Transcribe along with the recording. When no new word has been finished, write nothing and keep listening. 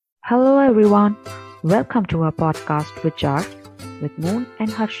Hello everyone, welcome to our podcast Vichar with Moon and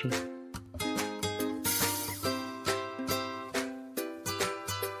Harshi.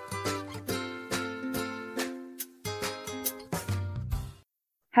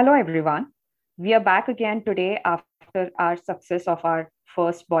 Hello everyone, we are back again today after our success of our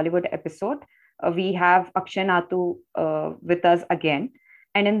first Bollywood episode. We have Akshay Natu with us again,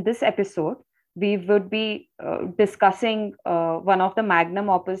 and in this episode, we would be discussing one of the magnum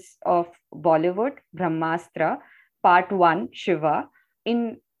opus of Bollywood, Brahmastra, Part 1, Shiva,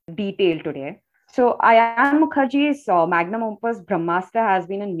 in detail today. So, Ayan Mukherjee's magnum opus Brahmastra has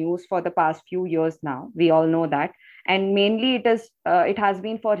been in news for the past few years now. We all know that, and mainly it has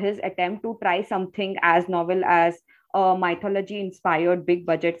been for his attempt to try something as novel as a mythology inspired big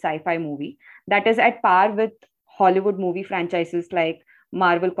budget sci-fi movie that is at par with Hollywood movie franchises like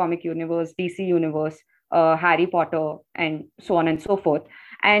Marvel Comic Universe, DC Universe, Harry Potter, and so on and so forth.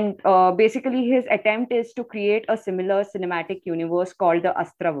 And basically, his attempt is to create a similar cinematic universe called the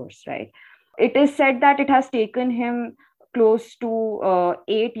Astraverse, right? It is said that it has taken him close to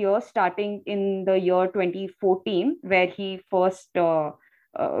 8 years, starting in the year 2014, where he first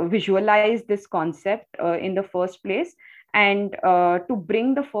visualized this concept in the first place. And to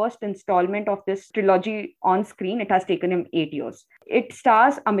bring the first installment of this trilogy on screen, it has taken him 8 years. It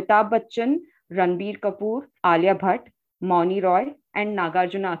stars Amitabh Bachchan, Ranbir Kapoor, Alia Bhatt, Mauni Roy, and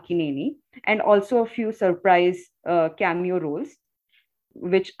Nagarjuna Akkineni, and also a few surprise cameo roles,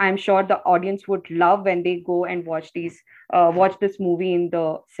 which I'm sure the audience would love when they go and watch this movie in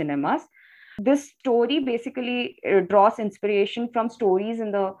the cinemas. This story basically draws inspiration from stories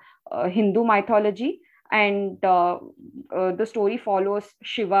in the Hindu mythology, and the story follows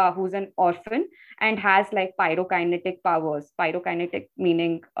Shiva, who's an orphan and has like pyrokinetic powers. Pyrokinetic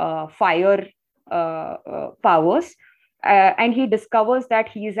meaning fire powers. And he discovers that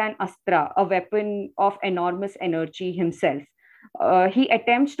he is an astra, a weapon of enormous energy himself. He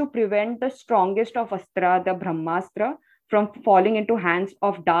attempts to prevent the strongest of Astra, the Brahmastra, from falling into hands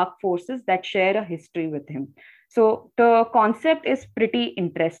of dark forces that share a history with him. So the concept is pretty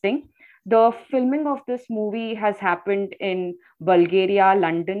interesting. The filming of this movie has happened in Bulgaria,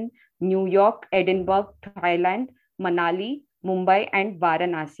 London, New York, Edinburgh, Thailand, Manali, Mumbai, and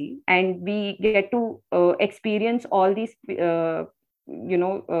Varanasi. And we get to experience all these,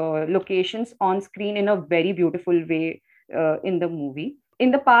 locations on screen in a very beautiful way in the movie.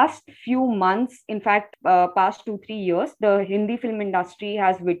 In the past few months, in fact, past 2, 3 years, the Hindi film industry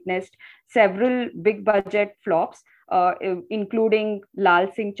has witnessed several big budget flops, including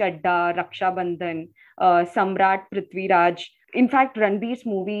Lal Singh Chadda, Raksha Bandhan, Samrat Prithviraj. In fact, Ranbir's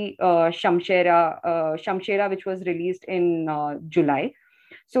movie Shamshera, which was released in July.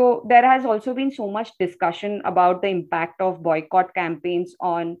 So there has also been so much discussion about the impact of boycott campaigns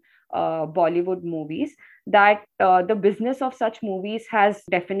on Bollywood movies that the business of such movies has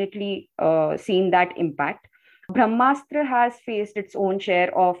definitely seen that impact. Brahmastra has faced its own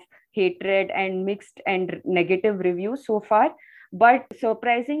share of hatred and mixed and negative reviews so far, but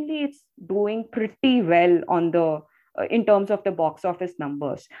surprisingly, it's doing pretty well on the in terms of the box office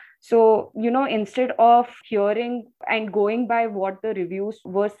numbers. So, instead of hearing and going by what the reviews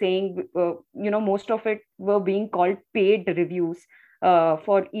were saying, most of it were being called paid reviews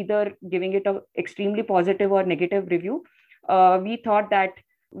for either giving it a extremely positive or negative review. We thought that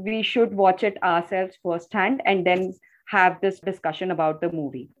we should watch it ourselves firsthand and then have this discussion about the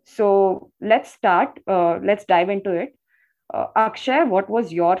movie. So let's start. Let's dive into it. Akshay, what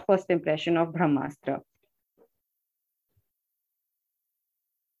was your first impression of Brahmastra?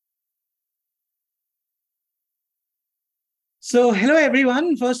 So, hello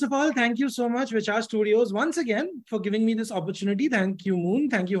everyone. First of all, thank you so much, Vichar Studios, once again for giving me this opportunity. Thank you, Moon.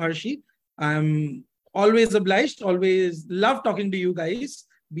 Thank you, Harshi. I'm always obliged, always love talking to you guys,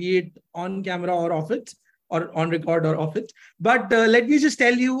 be it on camera or off it, or on record or off it. But let me just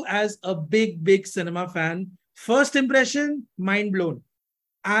tell you, as a big cinema fan, first impression, mind blown.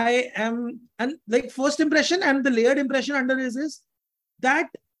 I am, and like first impression and the layered impression under is that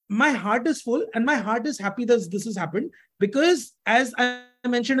my heart is full and my heart is happy that this has happened because, as I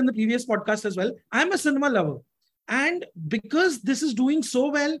mentioned in the previous podcast as well, I'm a cinema lover. And because this is doing so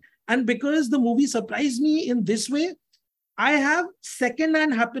well and because the movie surprised me in this way, I have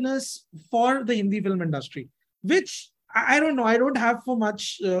second-hand happiness for the Hindi film industry, which I don't know. I don't have for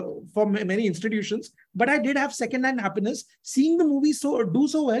much for many institutions, but I did have second-hand happiness seeing the movie do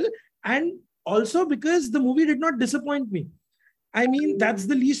so well, and also because the movie did not disappoint me. I mean, that's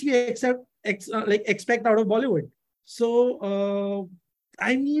the least we expect out of Bollywood. So,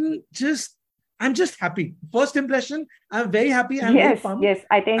 I mean, just I'm just happy. First impression, I'm very happy. I'm very Yes, pumped. yes.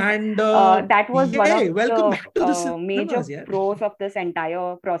 I think And that was one yay, of welcome the back to the major cinemas. Yeah. pros of this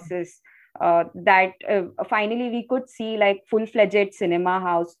entire process. That finally we could see like full-fledged cinema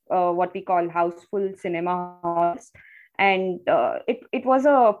house, what we call houseful cinema halls, and it was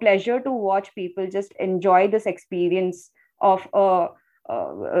a pleasure to watch people just enjoy this experience of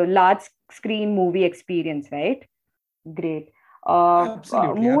a large screen movie experience, right? Great.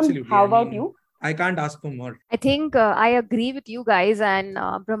 Absolutely, Moon, absolutely. how I about mean, you? I can't ask for more. I think I agree with you guys, and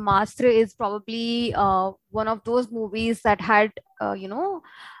Brahmastra is probably one of those movies that had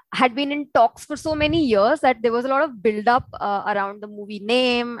been in talks for so many years that there was a lot of build up around the movie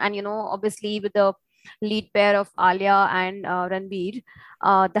name, and obviously with the lead pair of Alia and Ranbir,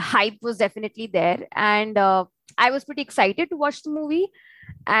 the hype was definitely there, and I was pretty excited to watch the movie,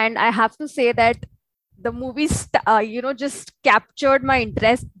 and I have to say that the movie just captured my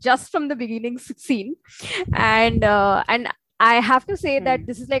interest just from the beginning scene, and I have to say that Hmm.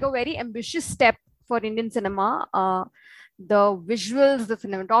 this is like a very ambitious step for Indian cinema. The visuals, the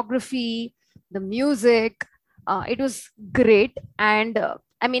cinematography, the music, it was great. And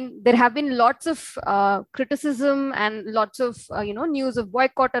I mean, there have been lots of criticism and lots of news of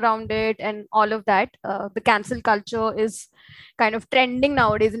boycott around it and all of that. The cancel culture is kind of trending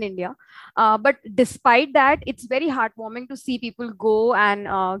nowadays in India. But despite that, it's very heartwarming to see people go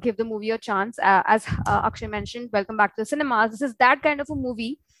and give the movie a chance. As Akshay mentioned, welcome back to the cinemas. This is that kind of a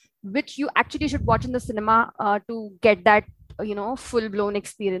movie which you actually should watch in the cinema to get that full blown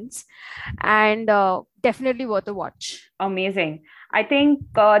experience, and definitely worth a watch. Amazing. I think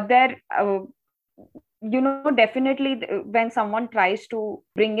definitely when someone tries to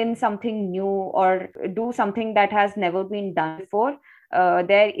bring in something new or do something that has never been done before,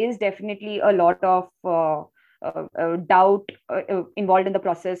 there is definitely a lot of doubt involved in the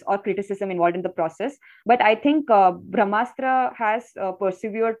process or criticism involved in the process. But I think Brahmastra has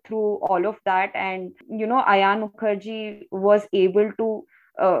persevered through all of that, and Ayan Mukherjee was able to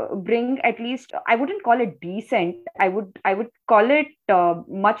bring, at least I wouldn't call it decent, I would call it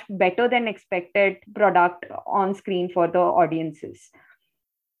much better than expected product on screen for the audiences.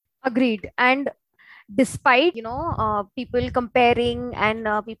 Agreed. And despite people comparing and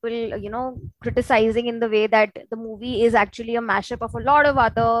people criticizing in the way that the movie is actually a mashup of a lot of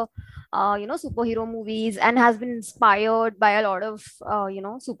other superhero movies and has been inspired by a lot of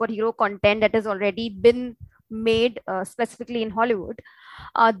superhero content that has already been made specifically in Hollywood.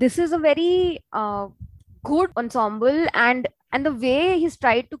 This is a very good ensemble, and the way he's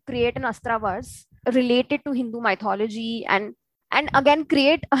tried to create an Astraverse related to Hindu mythology, and again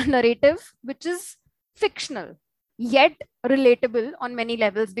create a narrative which is fictional yet relatable on many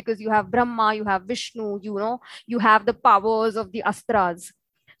levels, because you have Brahma, you have Vishnu, you have the powers of the Astras.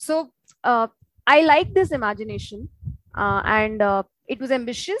 So uh, I like this imagination, and it was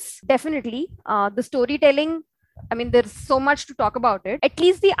ambitious, definitely. The storytelling, I mean, there's so much to talk about it. At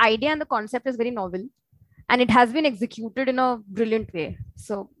least the idea and the concept is very novel, and it has been executed in a brilliant way.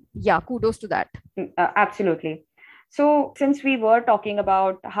 So yeah, kudos to that. Absolutely. So, since we were talking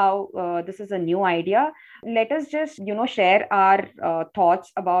about how this is a new idea, let us just share our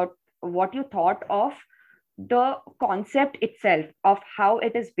thoughts about what you thought of the concept itself, of how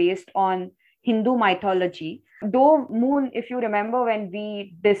it is based on Hindu mythology. Though Moon, if you remember when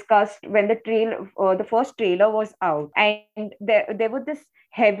we discussed, when the first trailer was out, and there was this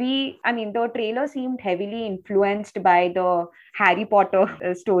heavy, I mean, the trailer seemed heavily influenced by the Harry Potter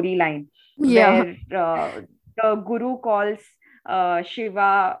storyline, Yeah. where the guru calls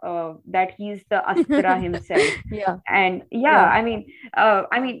Shiva that he's the Astra himself. Yeah. And yeah, Yeah.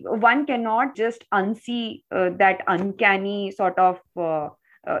 I mean, one cannot just unsee that uncanny sort of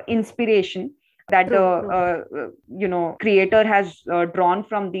inspiration that the True, true. creator has drawn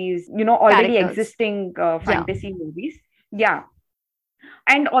from these already Characters. existing Yeah. fantasy movies. Yeah,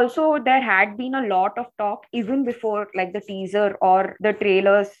 and also there had been a lot of talk even before like the teaser or the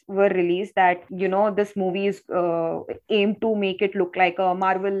trailers were released that this movie is aimed to make it look like a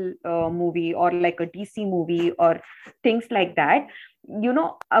Marvel movie or like a DC movie or things like that.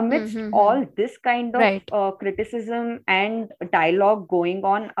 Amidst Mm-hmm. all this kind of Right. criticism and dialogue going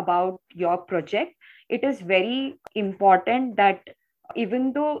on about your project, it is very important that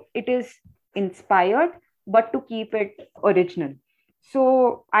even though it is inspired, but to keep it original.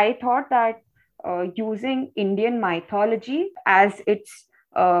 So I thought that using Indian mythology as its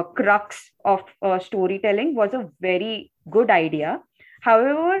crux of storytelling was a very good idea.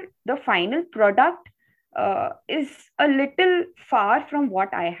 However, the final product is a little far from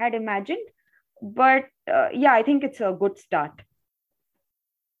what I had imagined. But yeah, I think it's a good start.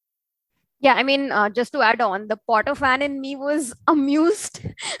 Yeah, I mean, just to add on, the Potter fan in me was amused,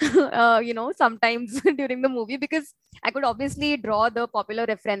 sometimes during the movie, because I could obviously draw the popular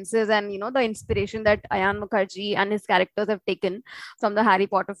references and, the inspiration that Ayan Mukherjee and his characters have taken from the Harry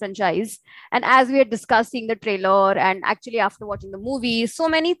Potter franchise. And as we had discussed seeing the trailer and actually after watching the movie, so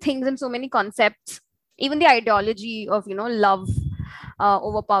many things and so many concepts, even the ideology of, love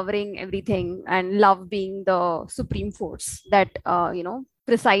overpowering everything, and love being the supreme force that,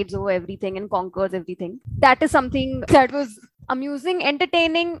 presides over everything and conquers everything. That is something that was amusing,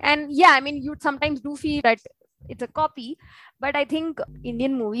 entertaining, and yeah, I mean, you sometimes do feel that it's a copy, but I think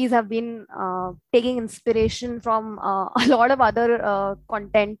Indian movies have been taking inspiration from a lot of other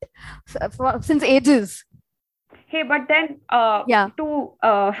content since ages. Hey, but then Yeah, to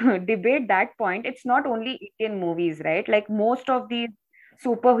debate that point, it's not only Indian movies, right? Like most of these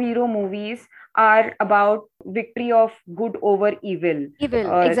superhero movies are about victory of good over evil,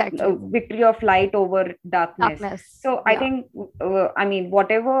 evil, exactly. victory of light over darkness. Darkness, So I yeah. think, I mean,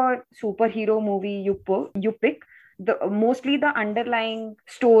 whatever superhero movie you pick, the mostly the underlying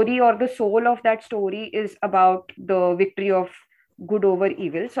story or the soul of that story is about the victory of good over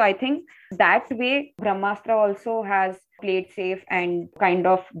evil. So I think that way Brahmastra also has played safe and kind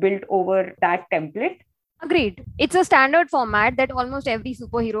of built over that template. Agreed. It's a standard format that almost every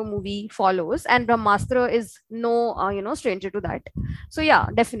superhero movie follows, and Brahmastra is no, stranger to that. So yeah,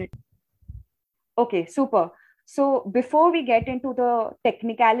 definitely. Okay, super. So before we get into the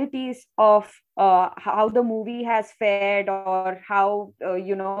technicalities of how the movie has fared, or how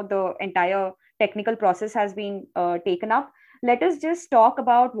the entire technical process has been taken up, let us just talk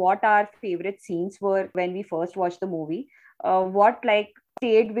about what our favorite scenes were when we first watched the movie. What like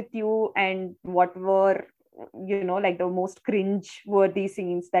stayed with you, and what were like the most cringe worthy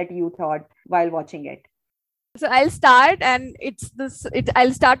scenes that you thought while watching it? So I'll start, and it's this.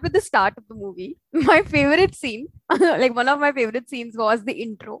 I'll start with the start of the movie. My favorite scene, like one of my favorite scenes, was the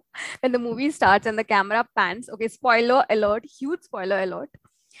intro when the movie starts and the camera pans. Okay, spoiler alert, huge spoiler alert.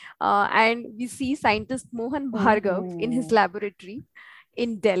 And we see scientist Mohan Bhargav in his Mhm. laboratory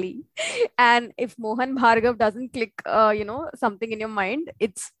in Delhi. And if Mohan Bhargav doesn't click, something in your mind,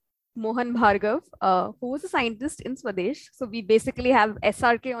 it's Mohan Bhargav, who was a scientist in Swadesh. So we basically have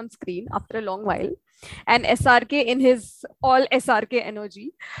SRK on screen after a long while, and SRK in his all SRK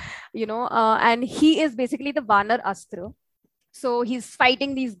energy, and he is basically the Vanar Astra. So he's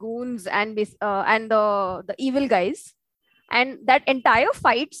fighting these goons and the evil guys, and that entire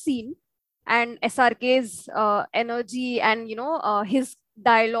fight scene and SRK's energy, and his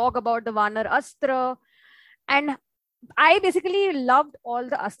dialogue about the Vanar Astra, and I basically loved all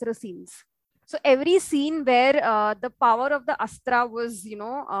the Astra scenes. So every scene where the power of the Astra was,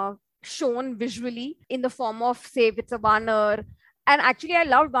 shown visually in the form of, say, if it's a Vanar. And actually, I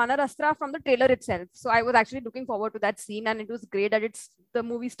loved Vanar Astra from the trailer itself. So I was actually looking forward to that scene, and it was great that the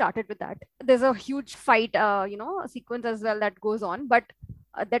movie started with that. There's a huge fight, sequence as well that goes on, but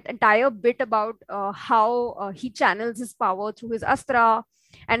that entire bit about how he channels his power through his Astra,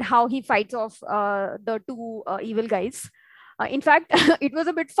 and how he fights off the two evil guys. In fact, it was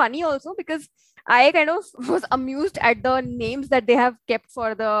a bit funny also, because I kind of was amused at the names that they have kept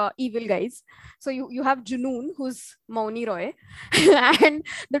for the evil guys. So you have Junoon, who's Mauni Roy, and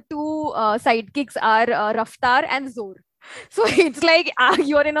the two sidekicks are Raftar and Zor. So it's like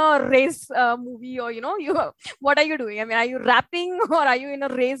you're in a race movie, or you what are you doing? I mean, are you rapping or are you in a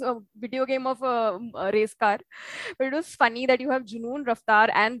race, a video game of a race car? But it was funny that you have Junoon, Raftar,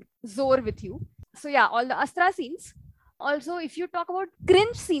 and Zor with you. So yeah, all the Astra scenes. Also, if you talk about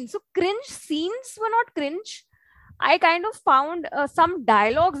cringe scenes, so cringe scenes were not cringe. I kind of found some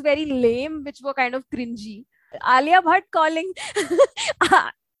dialogues very lame, which were kind of cringy. Alia Bhatt calling,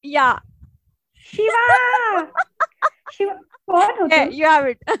 yeah, Shiva Shiva कौन हो yeah, तुम? you have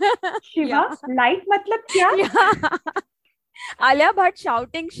it. Shiva Yeah, light मतलब क्या? yeah. Alia Bhatt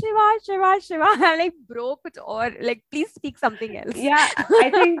shouting Shiva, Shiva, Shiva. I'm like, bro, kuch or like, please speak something else. Yeah, I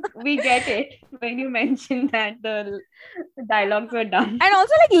think we get it when you mentioned that the dialogues were dumb. And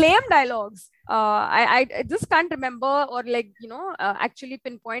also like lame dialogues. I just can't remember, or like actually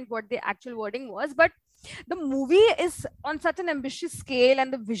pinpoint what the actual wording was, but the movie is on such an ambitious scale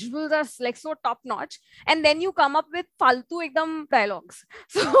and the visuals are like so top notch, and then you come up with faltu ekdam dialogues.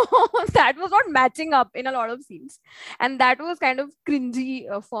 So that was not matching up in a lot of scenes, and that was kind of cringy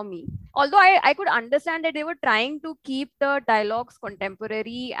for me. Although I could understand that they were trying to keep the dialogues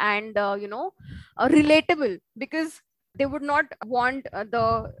contemporary and relatable, because they would not want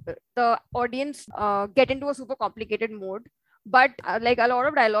the audience get into a super complicated mode, but like a lot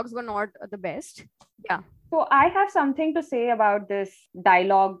of dialogues were not the best. Yeah. So I have something to say about this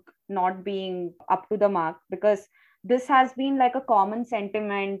dialogue not being up to the mark, because this has been like a common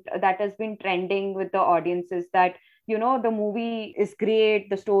sentiment that has been trending with the audiences, that the movie is great,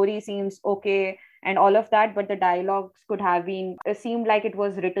 the story seems okay and all of that, but the dialogues could have been seemed like it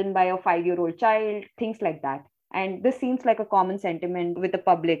was written by a 5-year-old child, things like that. And this seems like a common sentiment with the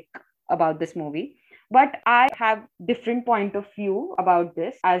public about this movie. But I have different point of view about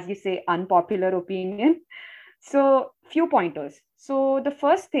this, as you say, unpopular opinion. So few pointers. So the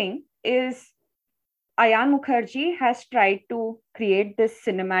first thing is, Ayan Mukherjee has tried to create this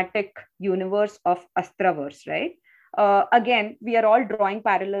cinematic universe of Astraverse, right? Again, we are all drawing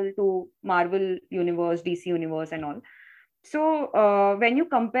parallel to Marvel universe, DC universe, and all. So when you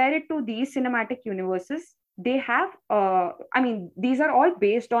compare it to these cinematic universes, they have, these are all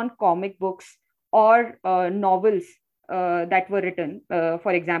based on comic books or novels that were written,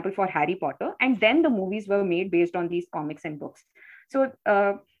 for example, for Harry Potter, and then the movies were made based on these comics and books. So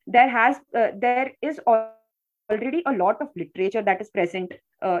there is already a lot of literature that is present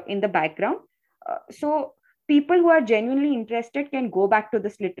in the background. So people who are genuinely interested can go back to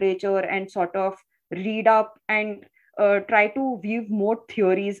this literature and sort of read up and try to weave more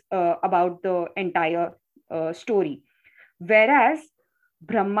theories about the entire story. Whereas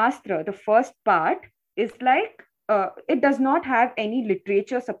Brahmastra, the first part, is like it does not have any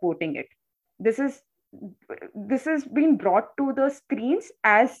literature supporting it. This is this is being brought to the screens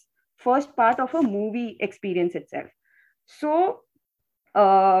as first part of a movie experience itself. So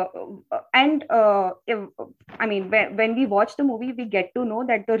uh, when we watch the movie, we get to know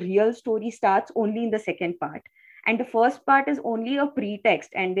that the real story starts only in the second part, and the first part is only a pretext,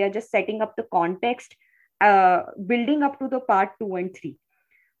 and they are just setting up the context, building up to the part 2 and 3.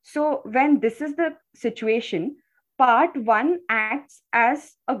 So when this is the situation, part 1 acts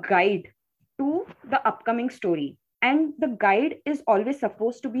as a guide to the upcoming story, and the guide is always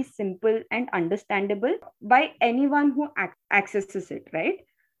supposed to be simple and understandable by anyone who accesses it, right?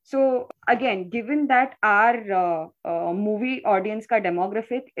 So again, given that our movie audience ka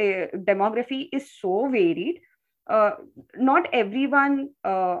demography is so varied, uh, not everyone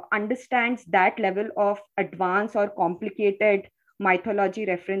understands that level of advanced or complicated mythology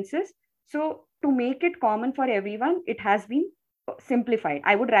references. So to make it common for everyone, it has been simplified.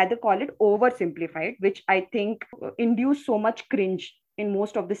 I would rather call it oversimplified, which I think induce so much cringe in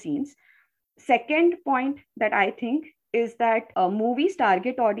most of the scenes. Second point that I think is that a movie's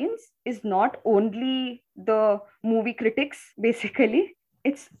target audience is not only the movie critics, basically,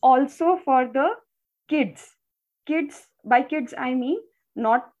 it's also for the kids. Kids, by kids, I mean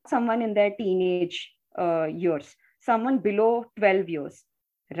not someone in their teenage years, someone below 12 years,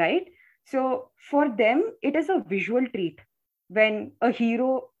 right? So for them, it is a visual treat when a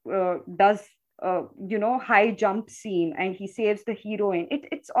hero does high jump scene and he saves the heroine.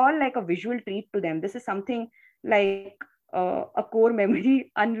 It's all like a visual treat to them. This is something like a core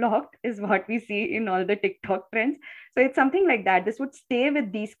memory unlocked is what we see in all the TikTok trends. So it's something like that. This would stay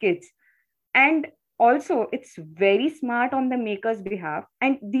with these kids. And also, it's very smart on the maker's behalf,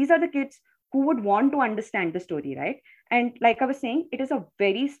 and these are the kids who would want to understand the story, right? And like I was saying, it is a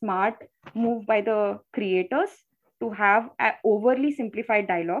very smart move by the creators to have overly simplified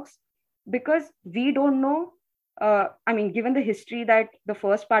dialogues, because we don't know. Given the history that the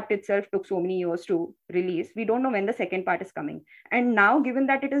first part itself took so many years to release, we don't know when the second part is coming. And now, given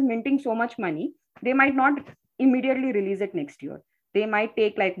that it is minting so much money, they might not immediately release it next year. They might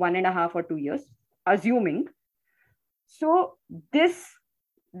take like 1.5 or 2 years, assuming. So this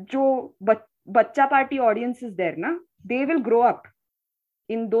jo bacha party audience is there, na, they will grow up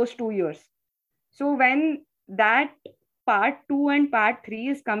in those 2 years. So when that part 2 and part 3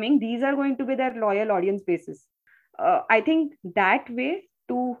 is coming, these are going to be their loyal audience bases. I think that way,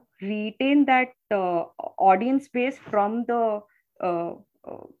 to retain that audience base from the uh,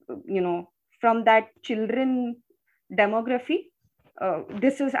 uh, from that children demography,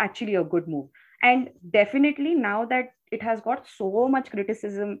 this is actually a good move. And definitely, now that it has got so much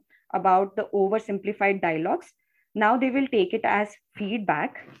criticism about the oversimplified dialogues, now they will take it as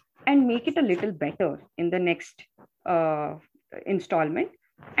feedback and make it a little better in the next uh, installment.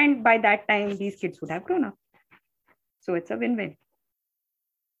 And by that time, these kids would have grown up. So it's a win-win.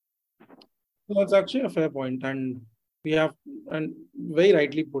 That's actually a fair point, and we have, and very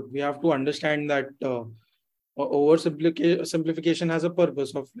rightly put, we have to understand that oversimplification has a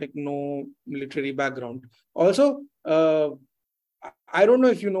purpose of like no literary background. Also, I don't know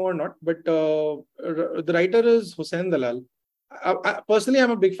if you know or not, but the writer is Hussain Dalal. Personally, I'm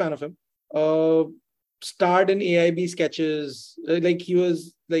a big fan of him. Starred in AIB sketches. Like he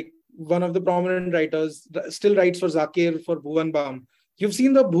was like one of the prominent writers. Still writes for Zakir, for Bhuvan Bam. You've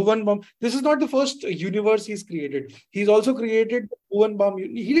seen the Bhuvan bomb. This is not the first universe he's created. He's also created the Bhuvan bomb.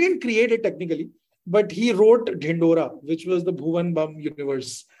 He didn't create it technically, but he wrote Dhindora, which was the Bhuvan bomb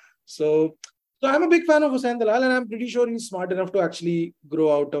universe. So I'm a big fan of Hussain Dalal, and I'm pretty sure he's smart enough to actually grow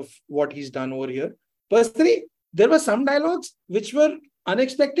out of what he's done over here. Personally, there were some dialogues which were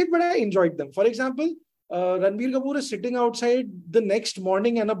unexpected, but I enjoyed them. For example, Ranbir Kapoor is sitting outside the next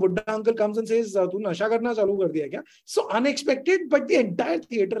morning and a Buddha uncle comes and says, "Tu nasha karna chalu kar diya kya?" So unexpected, but the entire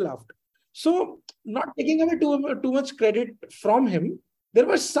theater laughed. So not taking away too much credit from him, there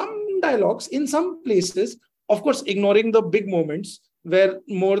were some dialogues in some places, of course, ignoring the big moments where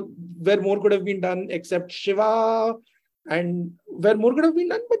more could have been done, except Shiva, and where more could have been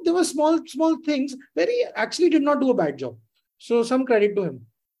done, but there were small things where he actually did not do a bad job. So some credit to him.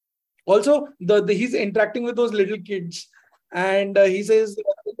 Also, he's interacting with those little kids, and he says,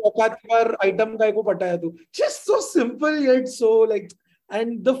 "Item kai ko pataya tu." Just so simple yet so like.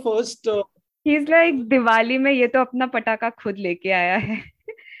 And the first, he's like, Diwali में ये तो अपना पटाखा खुद लेके आया है.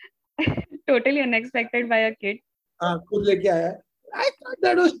 Totally unexpected by a kid. खुद लेके आया है. I thought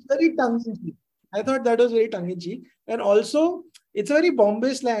that was very tongue in cheek. And also, it's a very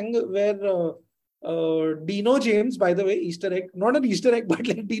Bombay slang where Dino James, by the way, Easter egg, not an Easter egg, but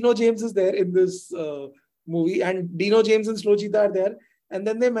like Dino James is there in this movie, and Dino James and Slow Cheetah are there. And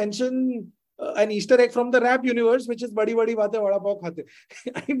then they mention an Easter egg from the rap universe, which is badi badi baatein vada pav khate.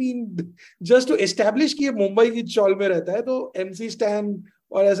 I mean, just to establish कि ये मुंबई की चौल में रहता है, तो MC Stan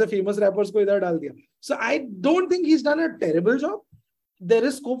और ऐसे famous rappers को इधर डाल दिया. So I don't think he's done a terrible job. There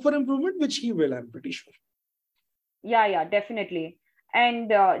is scope for improvement, which he will, I'm pretty sure. Yeah, definitely.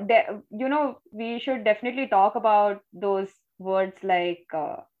 And, we should definitely talk about those words like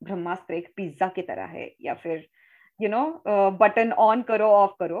Brahmastra ek pizza ki tarah hai, ya fir, button on karo,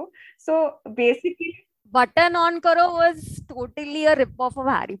 off karo. So basically, button on karo was totally a rip-off of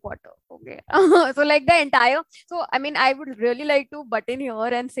Harry Potter. Okay. So like the entire, so I mean, I would really like to butt in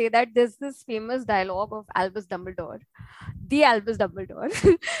here and say that there's this famous dialogue of Albus Dumbledore,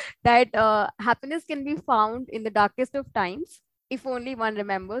 that happiness can be found in the darkest of times if only one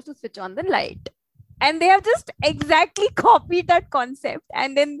remembers to switch on the light. And they have just exactly copied that concept.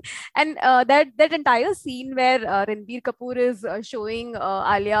 And then, that entire scene where Ranbir Kapoor is showing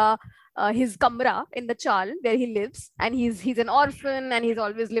Alia his kamra in the chal where he lives, and he's an orphan, and he's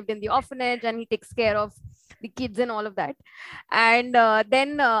always lived in the orphanage, and he takes care of the kids and all of that. And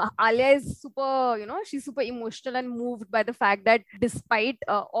then Alia is super, she's super emotional and moved by the fact that despite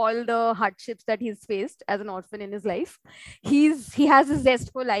all the hardships that he's faced as an orphan in his life, he has a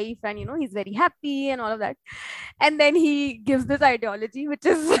zest for life, and he's very happy and all of that. And then he gives this ideology which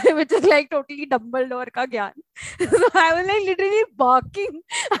is like totally Dumbledore ka gyan. So I was like literally barking.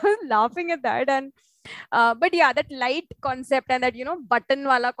 I was laughing at that. And but yeah, that light concept and that button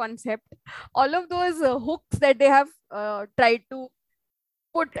wala concept, all of those hooks that they have tried to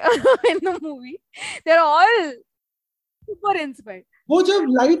put in the movie, they're all super inspired. वो जब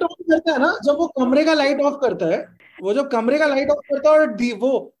light of करता है ना, जब वो कमरे का light of करता है, और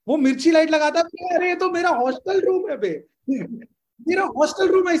वो मिर्ची लाइट लगाता है, अरे ये तो मेरा हॉस्टल रूम है बे. मेरा हॉस्टल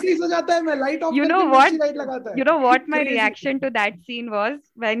रूम ऐसे ही सजाता है, मैं लाइट ऑफ करके मिर्ची लाइट लगाता है. You know what my reaction to that scene was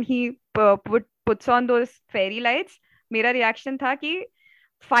when he puts on those fairy lights? मेरा reaction था कि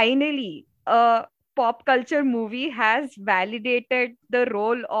finally a pop culture movie has validated the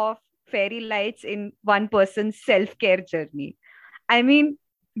role of fairy lights in one person's self-care journey. I mean,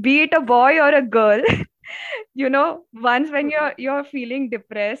 be it a boy or a girl, once when you're feeling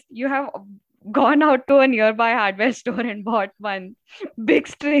depressed, you have gone out to a nearby hardware store and bought one big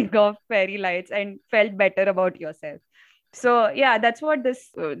string of fairy lights and felt better about yourself. So yeah, that's what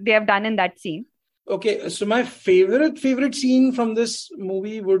they have done in that scene. Okay, so my favorite scene from this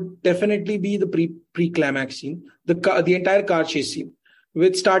movie would definitely be the pre-climax scene, the entire car chase scene,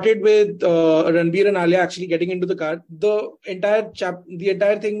 which started with Ranbir and Alia actually getting into the car. The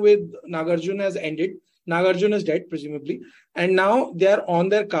entire thing with Nagarjuna has ended. Nagarjuna is dead, presumably. And now they are on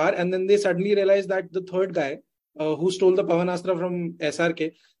their car, and then they suddenly realize that the third guy who stole the Brahmastra from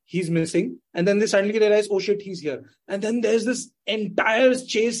SRK, he's missing. And then they suddenly realize, oh shit, he's here. And then there's this entire there's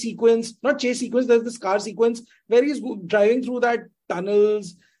this car sequence where he's driving through that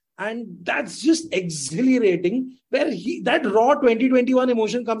tunnels. And that's just exhilarating, where that raw 2021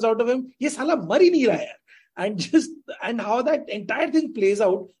 emotion comes out of him. Ye sala mar hi nahi raha hai. And how that entire thing plays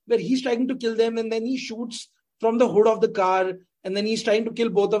out, where he's trying to kill them, and then he shoots from the hood of the car, and then he's trying to kill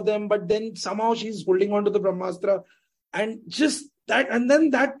both of them, but then somehow she's holding on to the Brahmastra. And just that, and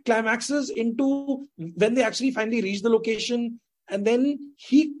then that climaxes into when they actually finally reach the location. And then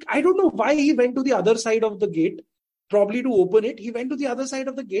I don't know why he went to the other side of the gate. probably to open it. He went to the other side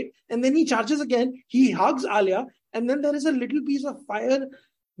of the gate and then he charges again. He hugs Alia and then there is a little piece of fire,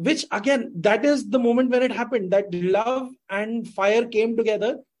 which again, that is the moment when it happened, that love and fire came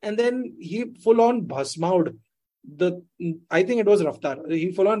together and then he full on bhasmaud. I think it was Raftar.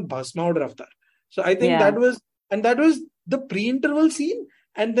 He full on bhasmaud Raftar. So I think that was the pre-interval scene,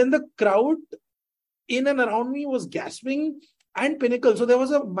 and then the crowd in and around me was gasping and pinnacle. So there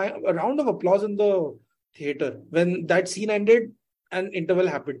was a round of applause in the theater when that scene ended and interval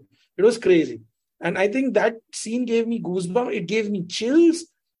happened. It was crazy. And I think that scene gave me goosebumps. It gave me chills.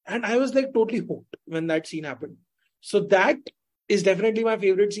 And I was like totally hooked when that scene happened. So that is definitely my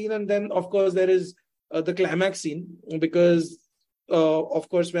favorite scene. And then, of course, there is the climax scene because, of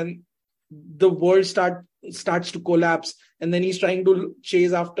course, when the world starts to collapse and then he's trying to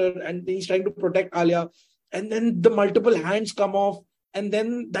chase after and he's trying to protect Alia and then the multiple hands come off and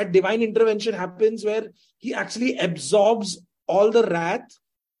then that divine intervention happens where he actually absorbs all the wrath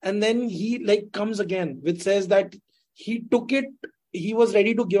and then he like comes again, which says that he took it, he was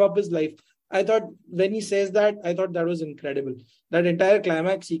ready to give up his life. I thought when he says that, I thought that was incredible. That entire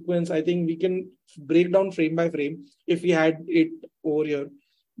climax sequence, I think we can break down frame by frame if we had it over here.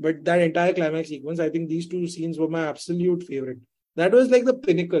 But that entire climax sequence, I think these two scenes were my absolute favorite. That was like the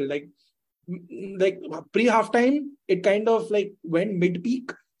pinnacle. Like pre-halftime, it kind of like went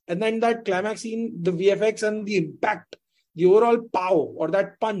mid-peak. And then that climax scene, the VFX and the impact, the overall pow or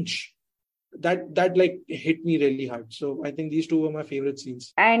that punch, that like hit me really hard. So I think these two were my favorite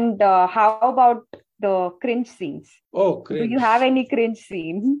scenes. And how about the cringe scenes? Oh, cringe. Do you have any cringe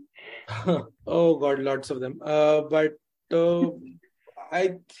scenes? Oh God, lots of them. But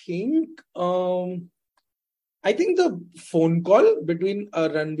I think the phone call between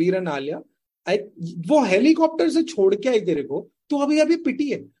Ranveer and Alia, वो helicopter से छोड़ के आई तेरे को, तू अभी पिटी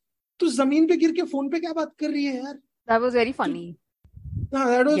है, तू जमीन पे गिर के फोन पे क्या बात कर रही है यार? That was very funny. No,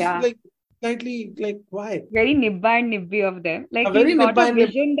 that was like slightly like why? Very nibba and nibby of them. Like very he's got nibba a and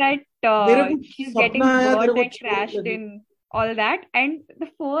vision that he's getting burnt and crashed in all that, and the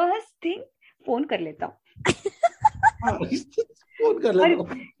first thing, phone कर लेता हूँ. और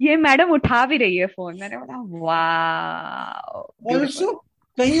ये madam उठा भी रही है phone. मैंने बोला वाह. ऑल्सो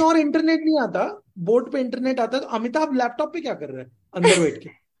कहीं और इंटरनेट नहीं आता, बोट पे इंटरनेट आता, तो अमिताभ लैपटॉप पे क्या कर रहा है अंदर बैठ के?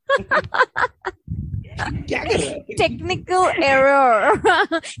 क्या कर रहा है? Technical error.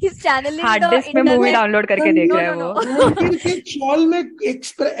 He's channeling hard disk में मूवी डाउनलोड करके देख रहा है वो. के चॉल में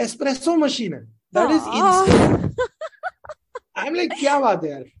एस्प्रेसो मशीन है. That is insane. I'm like क्या बात है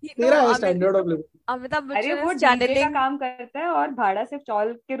यार, तेरा है स्टैंडर्ड ऑफ लिविंग. अमिताभ अरे वो बच्चन डीजे का काम करता है और भाड़ा सिर्फ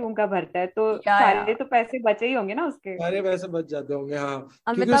चॉल के रूम का भरता है, तो सारे तो पैसे बचे ही होंगे ना उसके. सारे पैसे बच जाते होंगे. हाँ,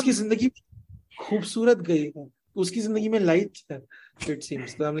 क्योंकि उसकी जिंदगी खूबसूरत गई है, उसकी जिंदगी में लाइट है, इट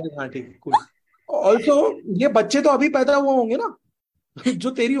सीम्स. तो हम लोग हाँ ठीक कूल. ऑल्सो ये बच्चे तो अभी पैदा हुए होंगे ना, जो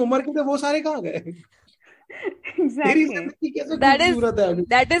तेरी उम्र के थे वो सारे कहाँ गए? Exactly.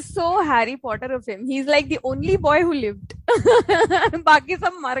 That is so Harry Potter of him. He's like the only boy who lived. बाकी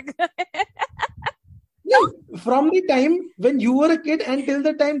सब मर गए. From the time when you were a kid and till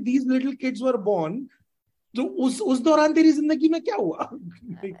the time these little kids were born, तो उस दौरान तेरी जिंदगी में क्या हुआ?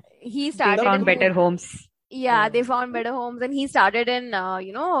 He started found better homes. Yeah, they found better homes, and he started in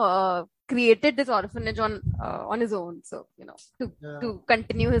created this orphanage on his own, so to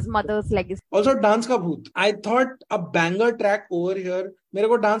continue his mother's legacy. Also dance का भूत, I thought a banger track over here. मेरे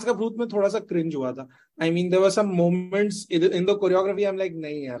को dance का भूत में थोड़ा सा cringe हुआ था. I mean there were some moments in the choreography I'm like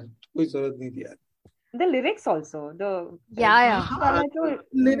नहीं यार, कोई जरूरत नहीं थी यार. The lyrics also,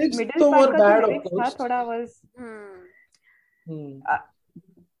 lyrics तो were bad of course. थोड़ा was.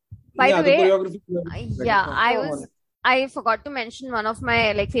 By the way, I forgot to mention one of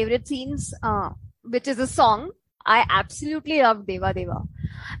my like favorite scenes, which is a song. I absolutely love Deva Deva.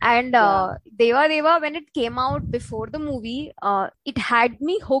 And Deva Deva, when it came out before the movie, it had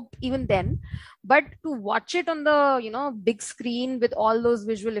me hooked even then. But to watch it on the big screen with all those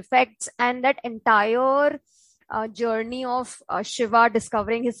visual effects and that entire journey of Shiva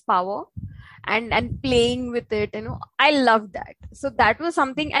discovering his power and playing with it, I loved that. So that was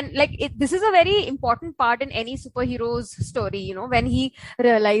something, and like this is a very important part in any superhero's story, when he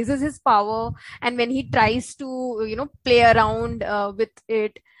realizes his power and when he tries to play around with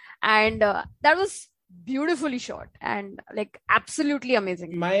it, and that was beautifully shot and like absolutely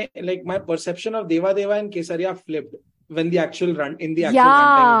amazing. My perception of Deva Deva and Kesaria flipped when the actual run in the actual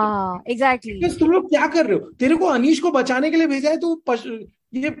runtime. Exactly. Because तुम लोग क्या कर रहे हो? तेरे को अनीश को बचाने के लिए भेजा है, तो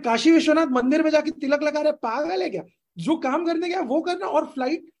ये काशी विश्वनाथ मंदिर में जाके तिलक लगा रहे, पागल है क्या? जो काम करने गया वो करना. और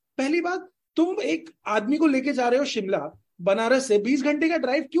फ्लाइट, पहली बात, तुम एक आदमी को लेके जा रहे हो शिमला बनारस से, 20 घंटे का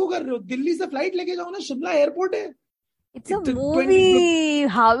ड्राइव क्यों कर रहे हो? दिल्ली से फ्लाइट लेके जाओ ना, शिमला एयरपोर्ट है. It's a 20 movie.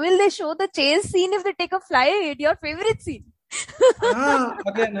 How will they show the chase scene if they take a flight? Your favorite scene.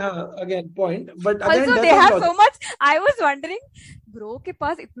 again, point. But Also, again, they does have have logic. so much. I was wondering, bro के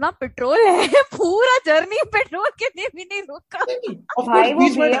पास इतना petrol है, पूरा journey petrol के लिए भी नहीं रुका. नहीं, of course, भाई वो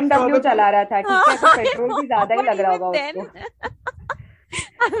बीच में ढक्का BMW होगा तो चला रहा था, ठीक है, तो I पेट्रोल know, भी ज्यादा ही but लग रहा even होगा then, उसको.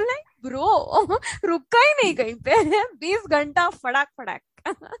 I'm like, bro, रुका ही नहीं कहीं पे. 20 घंटा फड़ाक फड़ाक.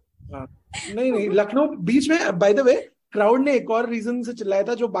 हाँ, नहीं, लखनऊ बीच में, बाय द वे, क्राउड ने एक और रीजन से चिल्लाया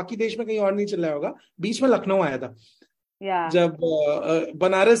था जो बाकी देश में कहीं और नहीं चिल्लाया होगा. बीच में लखनऊ आया था. Yeah. जब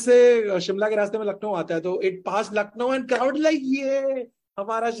बनारस से शिमला के रास्ते में लखनऊ आता है, तो it pass Lucknow and crowd like ये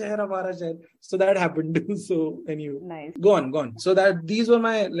हमारा शहर. So that happened. So anyway, Nice. go on. So that these were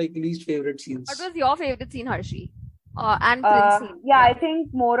my like least favorite scenes. What was your favorite scene, Harshi? And cringe scene? Yeah, I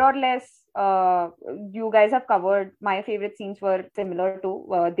think more or less you guys have covered. My favorite scenes were similar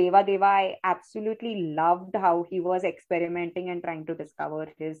to Deva. I absolutely loved how he was experimenting and trying to discover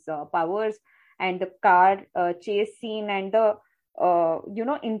his powers, and the car chase scene and the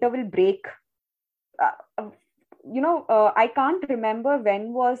interval break. I can't remember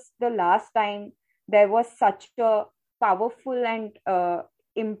when was the last time there was such a powerful and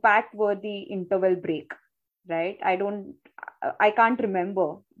impact worthy interval break, right? I can't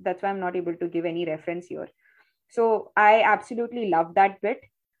remember. That's why I'm not able to give any reference here. So I absolutely loved that bit.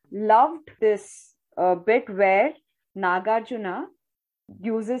 Loved this bit where Nagarjuna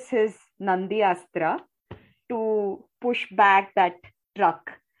uses his Nandi Astra to push back that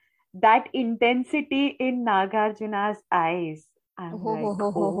truck. That intensity in Nagarjuna's eyes. I'm like,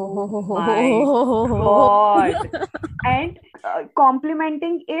 oh my God. And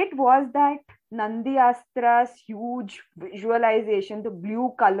complementing it was that Nandi Astra's huge visualization, the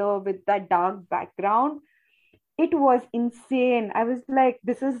blue color with that dark background. It was insane. I was like,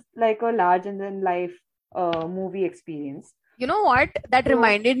 this is like a larger than life movie experience. You know what? That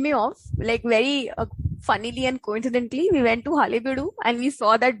reminded me of, like, very funnily and coincidentally, we went to Halebeedu and we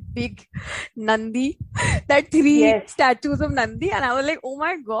saw that big Nandi, that 3 statues of Nandi, and I was like, oh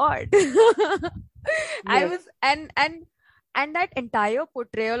my God. I was, and that entire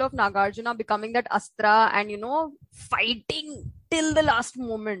portrayal of Nagarjuna becoming that Astra and, fighting till the last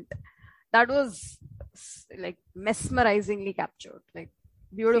moment, that was like mesmerizingly captured. Like,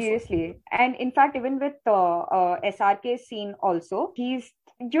 beautiful. Seriously. And in fact, even with SRK's scene also, he's,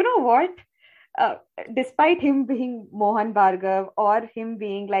 you know what? Despite him being Mohan Bhargav or him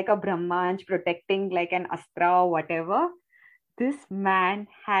being like a Brahmanj protecting like an Astra or whatever, this man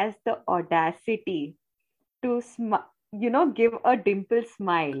has the audacity to, give a dimple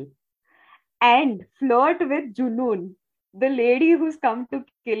smile and flirt with Junoon, the lady who's come to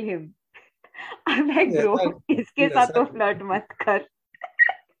kill him. I'm like, bro, iske saath to flirt mat kar.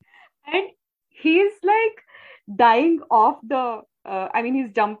 And he's like dying off the,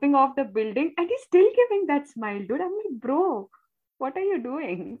 he's jumping off the building and he's still giving that smile, dude. I'm like, bro, what are you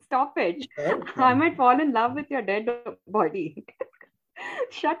doing? Stop it. I might fall in love with your dead body.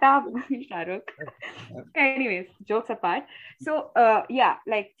 Shut up, Shahrukh. Anyways, jokes apart. So,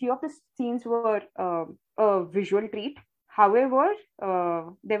 like few of the scenes were a visual treat. However,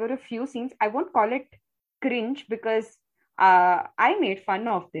 there were a few scenes, I won't call it cringe because I made fun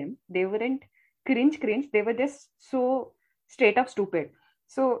of them. They weren't cringe. They were just so straight up stupid.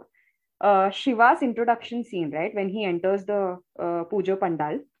 So Shiva's introduction scene, right? When he enters the Pujo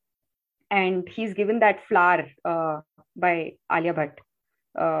Pandal and he's given that flower by Alia Bhatt.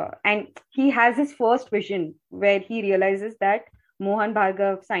 And he has his first vision where he realizes that Mohan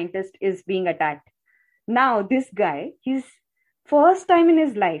Bhargav, scientist, is being attacked. Now, this guy, his first time in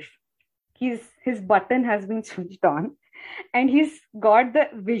his life, his button has been switched on and he's got the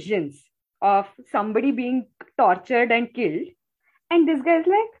visions of somebody being tortured and killed. And this guy is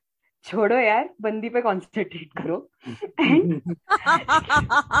like, छोड़ो यार, बंदी पे concentrate करो. And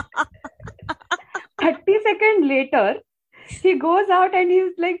 30 seconds later, he goes out and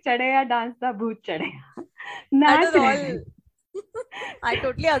he's like, चढ़ेया dance दा भूत चढ़ेया. That is all. I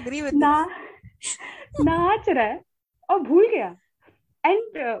totally agree with this. नाच रहा है और भूल गया.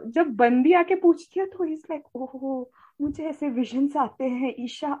 एंड जब बंदी आके पूछती है तो he's like, ओह मुझे ऐसे विजन्स आते हैं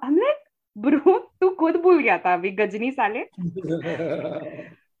ईशा. I'm like, ब्रो तू खुद भूल गया था अभी गजनी साले.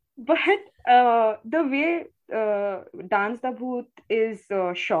 But the way Dance the Bhoot is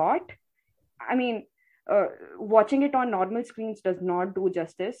shot, I mean, watching it on normal screens does not do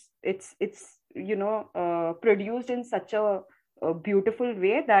justice. It's produced in such a beautiful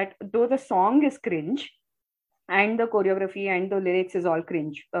way that though the song is cringe and the choreography and the lyrics is all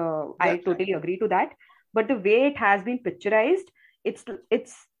cringe, I totally agree to that. But the way it has been picturized, it's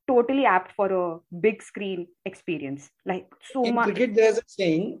totally apt for a big screen experience. Like so In much. cricket, there's a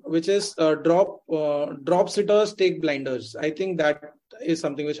saying which is drop sitters take blinders. I think that is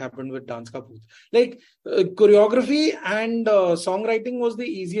something which happened with Dance Ka Bhoot. Like choreography and songwriting was the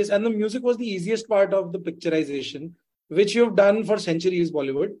easiest, and the music was the easiest part of the picturization, which you've done for centuries,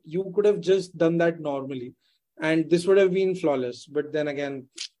 Bollywood. You could have just done that normally, and this would have been flawless. But then again,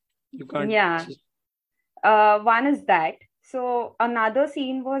 you can't. Yeah. One is that. So another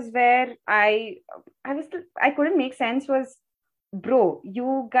scene was where I couldn't make sense was, bro,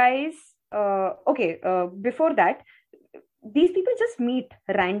 you guys, okay, before that, these people just meet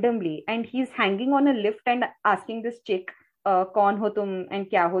randomly and he's hanging on a lift and asking this chick, kaun ho tum and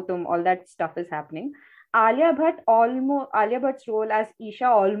kya ho tum, all that stuff is happening. Alia Bhatt's role as Isha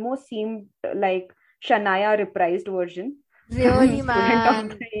almost seemed like Shania reprised version. Really, Student of man.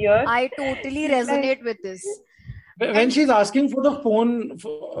 the year. I totally It's like, resonate with this. When she's asking for the phone,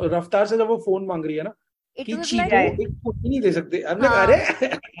 Raftar से जब वो phone मांग रही है ना, It कि was cheap like, हो, एक phone ही नहीं दे सकते. I'm like, हाँ. अरे,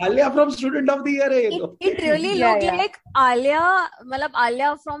 Alia from Student of the Year है ये तो. It really Yeah, looked yeah. like Alia, मतलब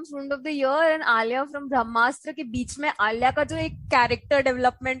Alia from Student of the Year and Alia from Brahmastra के बीच में Alia का जो एक character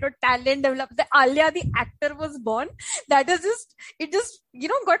development और talent development, Alia the actor was born. That is just, it just,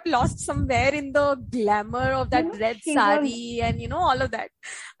 got lost somewhere in the glamour of that red she sari and, all of that.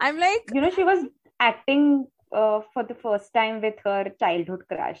 I'm like, she was acting for the first time with her childhood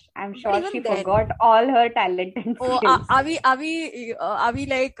crush. I'm sure even she then- forgot all her talent and oh, skills. are we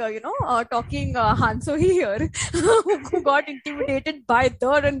like, talking Hanso here, who got intimidated by the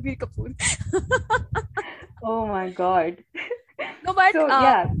Ranbir Kapoor? Oh my God. No, but So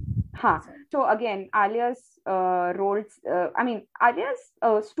yeah. So again, Alia's roles, Alia's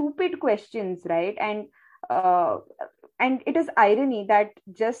stupid questions, right? And it is irony that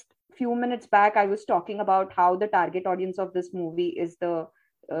just few minutes back I was talking about how the target audience of this movie is the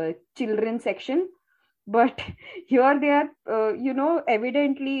children section, but here they are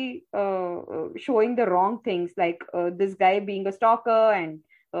evidently showing the wrong things, like this guy being a stalker and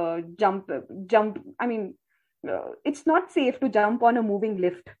jump. It's not safe to jump on a moving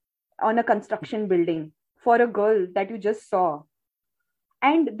lift on a construction building for a girl that you just saw.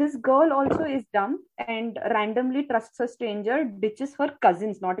 And this girl also is dumb and randomly trusts a stranger, ditches her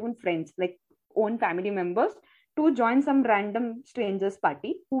cousins, not even friends, like own family members, to join some random stranger's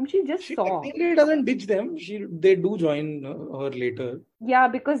party whom she just She saw. technically doesn't ditch them. They do join her later. Yeah,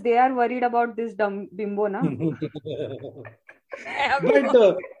 because they are worried about this dumb bimbo, na? But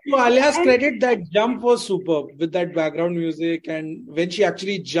to Alia's credit, that jump was superb with that background music. And when she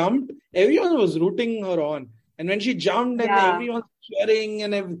actually jumped, everyone was rooting her on. And when she jumped, and Yeah. everyone was cheering,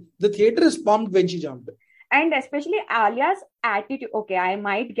 and the theater is pumped when she jumped. And especially Alia's attitude. Okay, I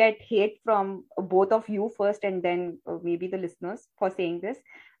might get hate from both of you first and then maybe the listeners for saying this.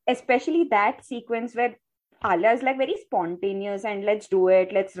 Especially that sequence where Alia is like very spontaneous and let's do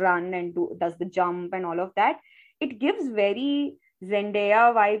it, let's run and does the jump and all of that. It gives very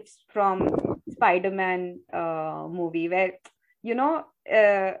Zendaya vibes from Spider-Man movie where,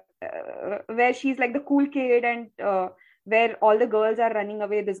 where she's like the cool kid and where all the girls are running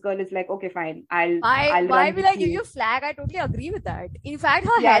away. This girl is like, okay, fine, I'll why run will with I give you a flag? I totally agree with that. In fact,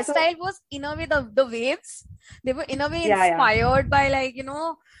 her Yeah, so- hairstyle was in a way the waves. They were in a way Yeah, yeah. inspired by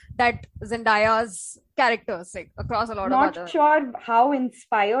that Zendaya's characters like across a lot of Not other. sure how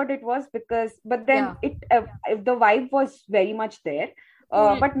inspired it was but then the vibe was very much there,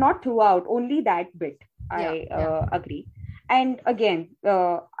 but not throughout, only that bit. I agree. And again,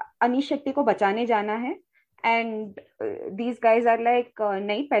 Anish Shetty को बचाने जाना है, and these guys are like,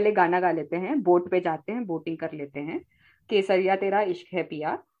 नहीं, पहले गाना गा लेते हैं, बोट पे जाते हैं, बोटिंग कर लेते हैं, केसरिया तेरा इश्क है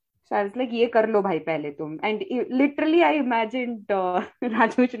पिया. So I was like, ये कर लो भाई पहले तुम. And literally I imagined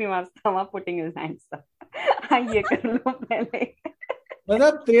Raju Srivastava putting his hands up. ये कर लो पहले.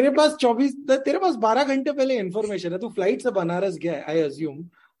 मतलब तेरे पास 12 घंटे पहले इन्फॉर्मेशन है. तू फ्लाइट से बनारस गया है, आई अज्यूम.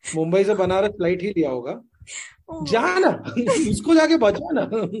 मुंबई से बनारस फ्लाइट ही लिया होगा. जा ना, उसको जाके बचा ना,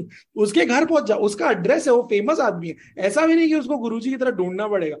 उसके घर पहुंच जा. उसका एड्रेस है, वो फेमस आदमी है. ऐसा भी नहीं कि उसको गुरुजी की तरह ढूंढना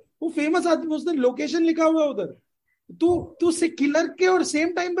पड़ेगा. वो फेमस आदमी, उसने लोकेशन लिखा हुआ है उधर. तू से किलर के और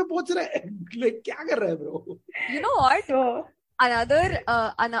सेम टाइम पे पहुंच रहा है. क्या कर रहा है bro? You know what? So,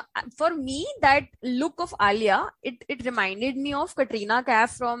 for me, that look of Alia, it reminded me of Katrina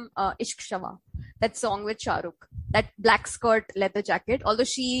Kaif from Ishq Shava, that song with Shah Rukh, that black skirt, leather jacket, although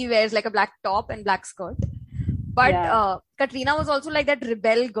she wears like a black top and black skirt. But Yeah. Katrina was also like that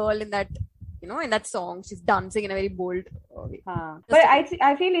rebel girl in that in that song, she's dancing in a very bold way. But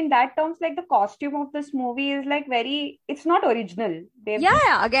I feel in that terms, like the costume of this movie is like it's not original.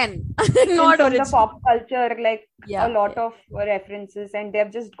 Again, not not from the original. pop culture, like Yeah, a lot of references, and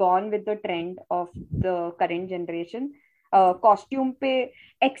they've just gone with the trend of the current generation. Costume pe,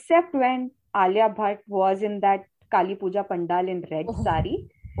 except when Alia Bhatt was in that Kali Puja Pandal in red sari,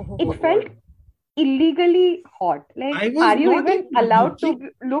 it felt illegally hot. Like, are you even allowed to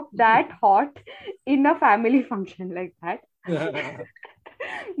look that hot in a family function like that?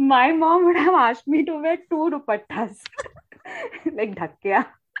 My mom would have asked me to wear 2 dupattas, like dhakya.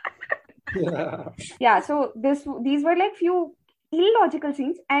 Yeah, so these were like few illogical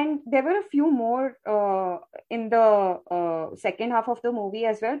scenes, and there were a few more in the second half of the movie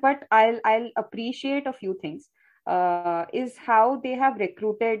as well. But I'll appreciate a few things. Is how they have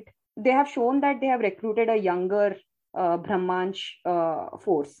recruited. They have shown that they have recruited a younger Brahmansh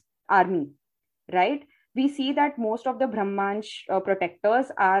force army, right? We see that most of the Brahmansh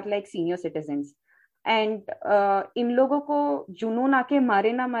protectors are like senior citizens. And इन लोगों को जुनून आके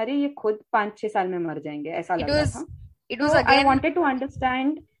मारे ना मारे, ये खुद 5-6 साल में मर जाएंगे, ऐसा लग रहा था. It was again, I wanted to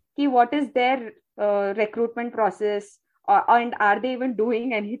understand कि what is their recruitment process, and are they even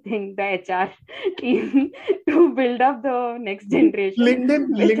doing anything, the HR team, to build up the next generation.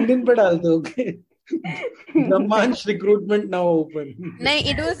 LinkedIn पे डाल दो, okay. Brahmansh recruitment now open. No,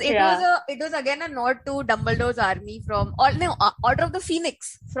 it was again a nod to Dumbledore's army from Order of the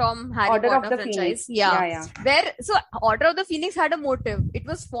Phoenix from Harry Potter franchise. Yeah. So Order of the Phoenix had a motive. It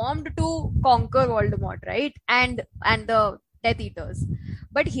was formed to conquer Voldemort, right? And the Death Eaters.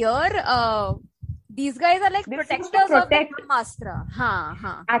 But here, these guys are like protectors of the Brahmastra.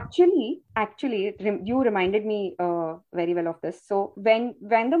 Actually, you reminded me very well of this. So when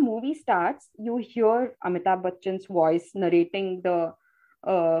the movie starts, you hear Amitabh Bachchan's voice narrating the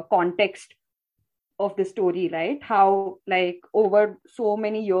context of the story, right? How, like, over so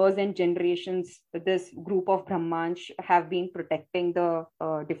many years and generations, this group of Brahmansh have been protecting the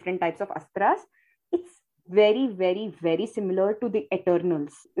different types of astras. It's very, very, very similar to the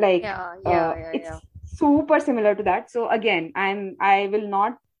Eternals. Like, it's super similar to that. So again, I will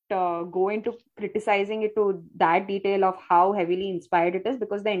not go into criticizing it to that detail of how heavily inspired it is,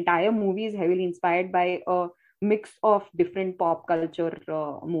 because the entire movie is heavily inspired by a mix of different pop culture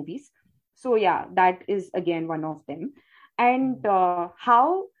movies. So yeah, that is again one of them. And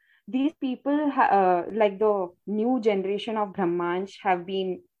how these people, like the new generation of Brahmansh, have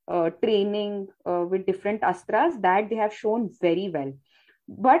been training with different astras, that they have shown very well.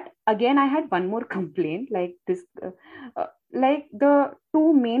 But again, I had one more complaint, like this, like the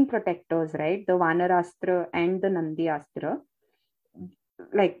two main protectors, right? The Vanarastra and the Nandi Astra,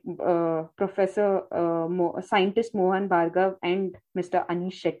 like Professor Scientist Mohan Bhargav and Mr.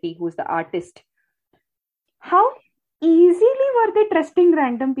 Anish Shetty, who's the artist. How easily were they trusting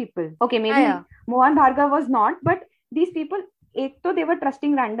random people? Okay, maybe Mohan Bhargav was not, but these people, they were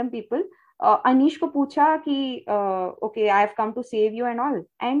trusting random people. Anish को पूछा कि okay, I have come to save you and all,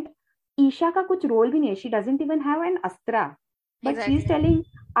 and Isha का कुछ role भी नहीं है. She doesn't even have an अस्त्रा, but she is telling,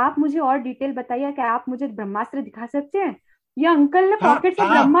 आप मुझे और डिटेल बताइए, क्या आप मुझे ब्रह्मास्त्र दिखा सकते हैं? ये अंकल ने पॉकेट से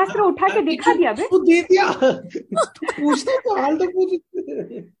ब्रह्मास्त्र उठा के दिखा दिया बे. दे दिया. पूछते तो हाल तो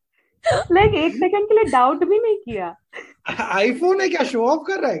पूछते. लाइक एक सेकंड के लिए डाउट भी नहीं किया. आईफोन है क्या, शो ऑफ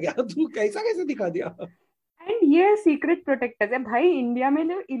कर रहा है क्या तू? कैसे दिखा दिया? एंड ये सीक्रेट प्रोटेक्टर्स है भाई. इंडिया में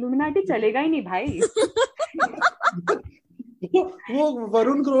इल्यूमिनाटी चलेगा ही नहीं भाई. वो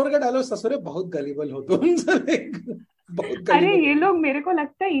वरुण ग्रोवर का डायलॉग, ससुरे बहुत गलीबल हो तुम. अरे ये लोग, मेरे को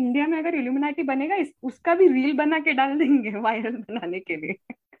लगता है इंडिया में अगर इल्यूमिनाटी बनेगा, उसका भी रील बना के डाल देंगे वायरल बनाने के लिए.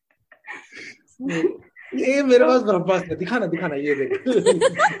 ये मेरे पास ब्रह्मास्त्र, दिखाना ये देख.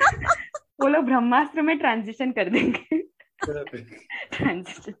 वो लोग ब्रह्मास्त्र में ट्रांजिशन कर देंगे.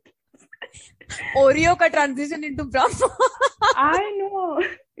 ट्रांजिशन, Oreo का transition into Brahma. I know.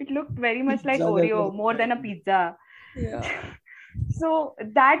 It looked very much like Oreo, more than a pizza. Yeah. So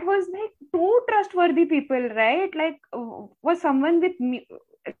that was like two trustworthy people, right? Like, was someone with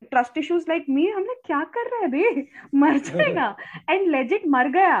trust issues like me? हम लोग क्या कर रहे हैं बे? मर जाएगा. And legit मर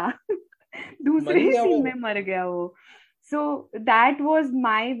गया. दूसरे सीन में मर गया वो. So that was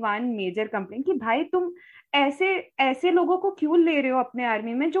my one major complaint कि भाई तुम ऐसे लोगों को क्यों ले रहे हो अपने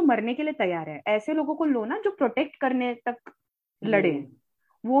आर्मी में जो मरने के लिए तैयार है? ऐसे लोगों को लो ना जो प्रोटेक्ट करने तक लड़े.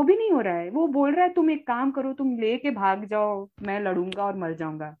 वो भी नहीं हो रहा है. वो बोल रहा है तुम एक काम करो, तुम लेके भाग जाओ, मैं लड़ूंगा और मर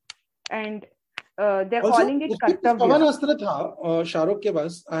जाऊंगा. And they are calling it kartavya. पवन अस्त्र था शाहरुख के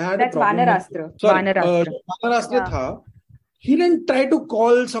पास. आई हैड दैट्स वानरास्त्र था. He didn't try to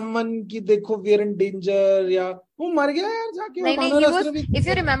call someone कि देखो we are in danger, या वो मर गया यार जाके नहीं, वानर he was, अस्त्र भी if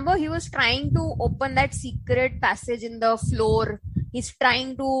you remember, he was trying to open that secret passage in the floor. He's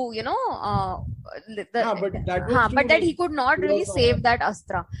trying to, हाँ but that was to but that like he could not pull really out save that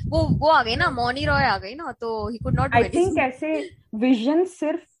astra. वो आ गई ना, yeah. Mouni Roy आ गई ना, तो he could not do I think anything. ऐसे vision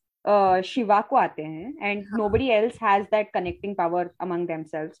सिर्फ शिवा को आते हैं and nobody else has that connecting power among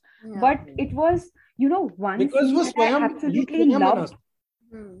themselves. Yeah. But it was, one because scene वो that I स्वयं absolutely बना loved.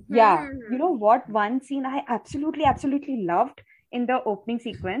 Yeah, what one scene I absolutely loved in the opening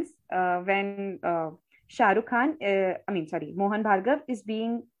sequence, when Shah Rukh Khan, Mohan Bhargav is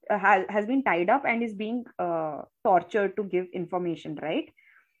being has been tied up and is being tortured to give information, right?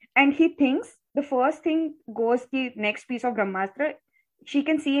 And he thinks the first thing goes the next piece of Brahmastra. She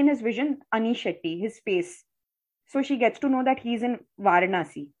can see in his vision Anish Shetty, his face. So she gets to know that he's in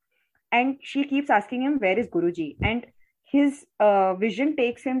Varanasi, and she keeps asking him, where is Guruji? And his vision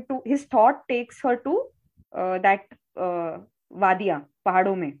takes him to, his thought takes her to that Wadia,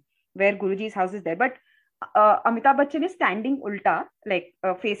 Pahadon mein, where Guruji's house is there. But Amitabh Bachchan is standing ulta, like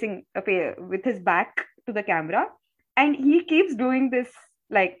facing with his back to the camera, and he keeps doing this,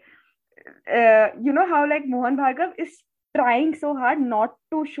 like, how like Mohan Bhargav is trying so hard not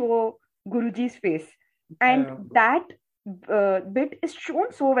to show Guruji's face, and that bit is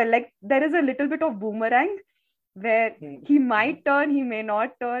shown so well. Like there is a little bit of boomerang where he might turn, he may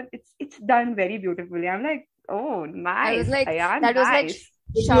not turn. It's done very beautifully. I'm like, oh, nice. Ayan, that was like nice.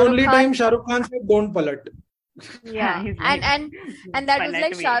 It's the only time Shah Rukh Khan said don't palat. Yeah, and that was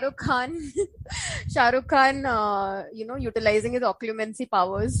like Shah Rukh Khan, utilizing his occlumency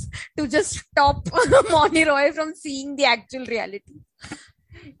powers to just stop Moni Roy from seeing the actual reality.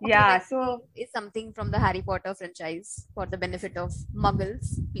 Yeah, so it's something from the Harry Potter franchise for the benefit of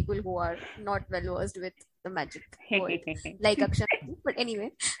muggles, people who are not well versed with the magic world, like Akshay. But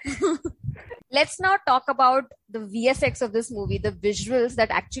anyway, let's now talk about the VFX of this movie, the visuals that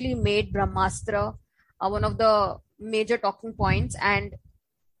actually made Brahmastra one of the major talking points, and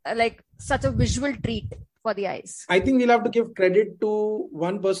like such a visual treat for the eyes. I think we'll have to give credit to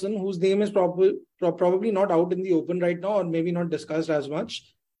one person whose name is probably not out in the open right now, or maybe not discussed as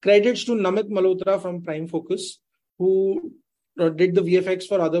much. Credits to Namit Malhotra from Prime Focus, who did the VFX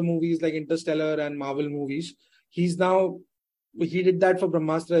for other movies like Interstellar and Marvel movies. He did that for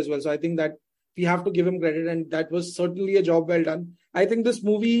Brahmastra as well. So I think that we have to give him credit, and that was certainly a job well done. I think this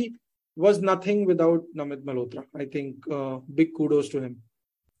movie was nothing without Namit Malhotra. I think big kudos to him.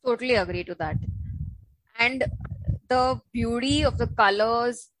 Totally agree to that. And the beauty of the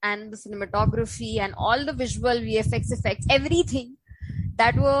colors and the cinematography and all the visual VFX effects, everything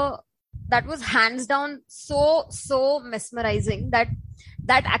that was hands down so mesmerizing that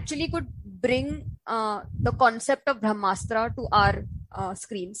actually could bring the concept of Brahmastra to our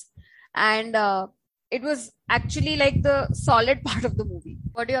screens. And it was actually like the solid part of the movie.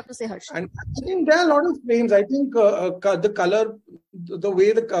 What do you have to say, Harsh? And I think there are a lot of frames. I think the color, the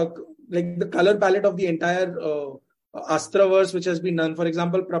way the color palette of the entire Astraverse, which has been done. For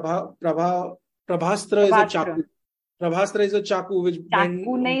example, Prabhastra is a chaku. Prabhastra is a chaku, which chaku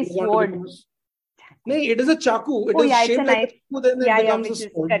nahi sword. No, it is a chaku. It is shaped like a chaku, then it becomes a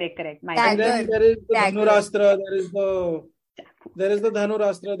sword. Correct. And then there is the Dhanurastra, there is the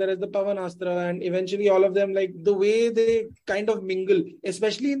Dhanurastra, there is the Pavanastra, and eventually all of them, like the way they kind of mingle,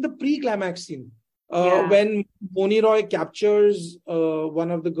 especially in the pre-climax scene, when Moni Roy captures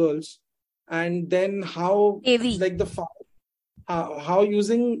one of the girls, and then how like the fire, how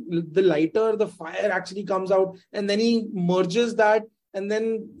using the lighter, the fire actually comes out, and then he merges that, and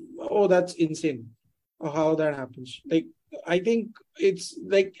then that's insane how that happens. Like I think it's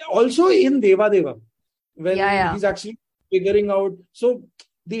like also in Deva Deva when he's actually figuring out so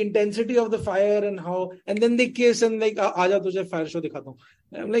the intensity of the fire and how, and then they kiss and like aaja tujhe fire show dikhata hu.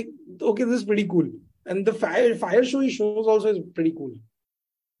 I'm like, okay, this is pretty cool. And the fire show he shows also is pretty cool.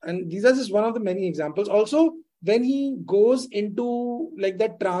 And these are just one of the many examples. Also, when he goes into like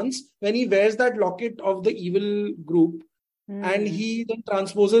that trance, when he wears that locket of the evil group, and he then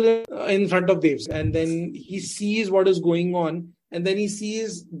transposes it in front of Devs, and then he sees what is going on, and then he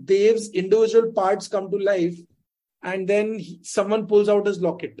sees Dev's individual parts come to life, and then someone pulls out his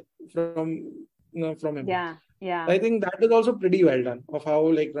locket from him. Yeah. I think that is also pretty well done of how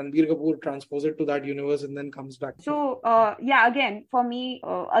like Ranbir Kapoor transposes it to that universe and then comes back. So again, for me,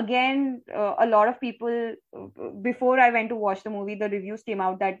 a lot of people, before I went to watch the movie, the reviews came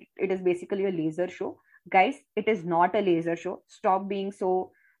out that it is basically a laser show. Guys, it is not a laser show. Stop being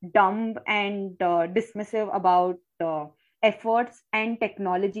so dumb and dismissive about efforts and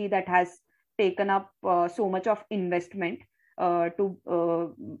technology that has taken up so much of investment.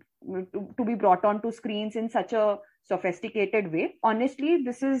 to be brought onto screens in such a sophisticated way. Honestly,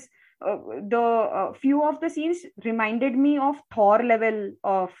 this is the few of the scenes reminded me of Thor level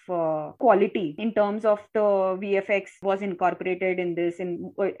of quality in terms of the VFX was incorporated in this,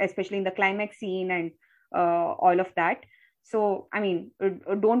 in especially in the climax scene and all of that. So, I mean,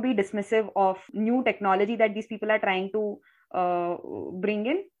 don't be dismissive of new technology that these people are trying to bring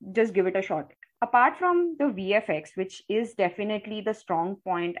in. Just give it a shot. Apart from the VFX, which is definitely the strong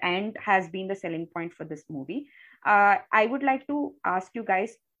point and has been the selling point for this movie, I would like to ask you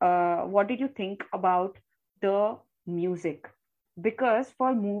guys, what did you think about the music? Because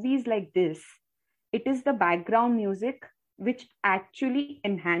for movies like this, it is the background music which actually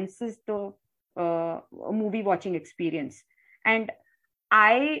enhances the movie watching experience. And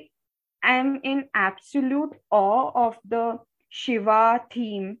I am in absolute awe of the Shiva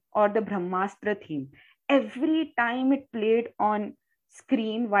theme or the Brahmastra theme. Every time it played on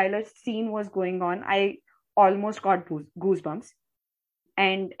screen while a scene was going on, I almost got goosebumps.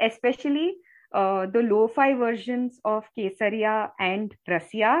 And especially the lo-fi versions of Kesaria and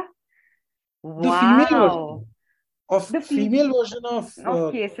Rasya. The female version Wow. of The female version of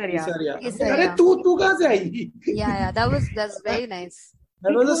Kesaria. Kesaria. अरे Kesaria. तू कहाँ से आई? Yeah, that's very nice.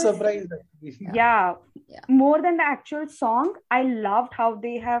 That It was a was, surprise actually. yeah, Yeah. more than the actual song, I loved how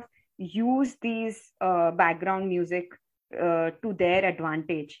they have used these background music to their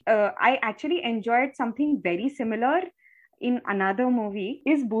advantage. I actually enjoyed something very similar in another movie,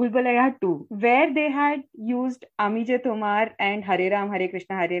 is Bhool Bhulaiya 2, where they had used Amijay Tomar and Hare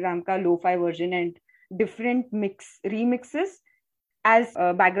Krishna Hare Ram ka lo-fi version and different remixes as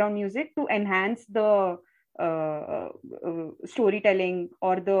background music to enhance the storytelling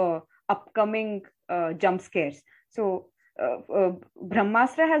or the upcoming jump scares. So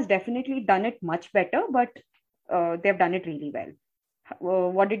Brahmastra has definitely done it much better, but they've done it really well.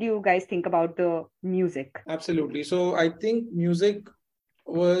 What did you guys think about the music? Absolutely. So I think music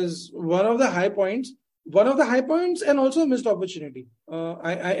was one of the high points, and also a missed opportunity.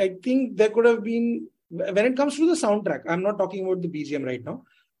 I think there could have been, when it comes to the soundtrack, I'm not talking about the BGM right now,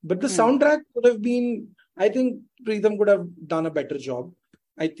 but the soundtrack could have been, I think Preetham could have done a better job.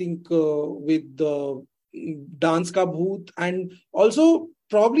 I think with the Dance Ka Bhoot, and also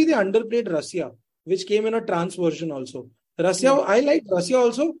probably they underplayed Rasya, which came in a trance version also. Rasya, I liked Rasya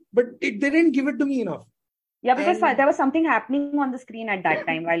also, but they didn't give it to me enough. Yeah, because there was something happening on the screen at that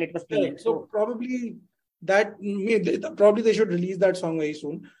time while it was playing. So probably they should release that song very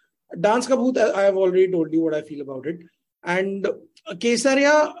soon. Dance Ka Bhoot, I have already told you what I feel about it. And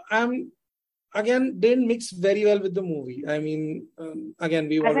Kesaria, again, didn't mix very well with the movie. I mean, again,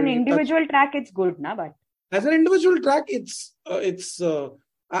 we as an individual track, it's good, na? But as an individual track,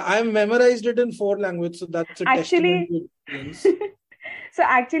 I memorized it in 4 languages, so that's a testament to experience. So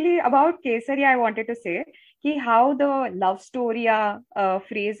actually, about Kesaria, I wanted to say how the love story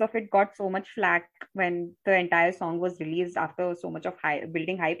phrase of it got so much flack when the entire song was released after so much of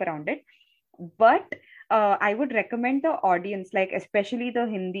building hype around it. But I would recommend the audience, like especially the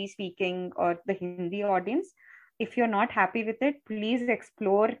Hindi speaking or the Hindi audience, if you're not happy with it, please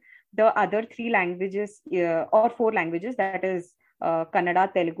explore the other 3 languages or 4 languages, that is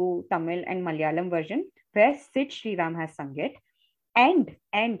Kannada, Telugu, Tamil and Malayalam version, where Sid Sriram has sung it. And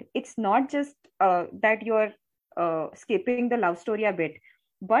it's not just that you're skipping the love story a bit,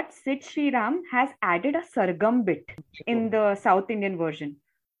 but Sid Sriram has added a sargam bit in the South Indian version,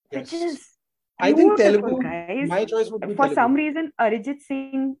 which is I think beautiful, Telugu, guys. my choice would be For Telugu. some reason, Arijit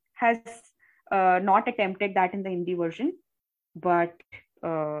Singh has not attempted that in the Hindi version, but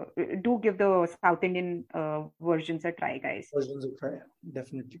do give the South Indian versions a try, guys. Versions a try,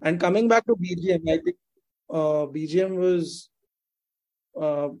 definitely. And coming back to BGM, I think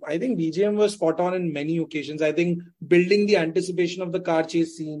BGM was spot on in many occasions. I think building the anticipation of the car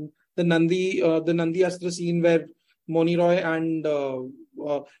chase scene, the Nandi Astra scene where Moni Roy and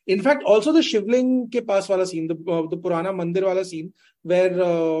in fact also the Shivling ke paas wala scene, the Purana Mandir wala scene where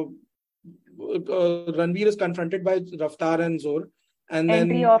Ranveer is confronted by Raftar and Zor, and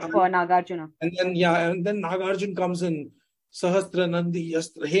entry then of Nagarjuna, and then Nagarjun comes in, Sahasra Nandi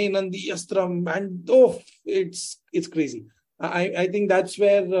Astra, hey Nandi Astram, and it's crazy. I think that's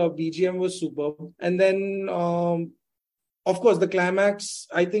where BGM was superb. And then, of course, the climax,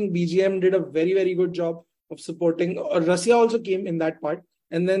 I think BGM did a very, very good job of supporting. Rasya also came in that part.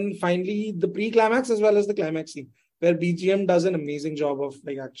 And then finally, the pre-climax as well as the climax scene, where BGM does an amazing job of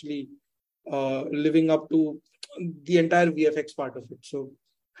actually living up to the entire VFX part of it. So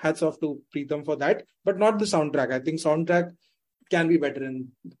hats off to Preetham for that, but not the soundtrack. I think soundtrack can be better in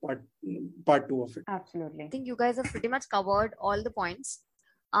part 2 of it. Absolutely. I think you guys have pretty much covered all the points.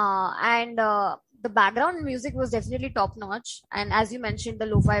 And the background music was definitely top notch. And as you mentioned, the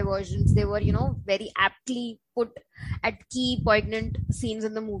lo-fi versions, they were, very aptly put at key poignant scenes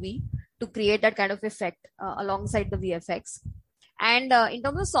in the movie to create that kind of effect alongside the VFX. And in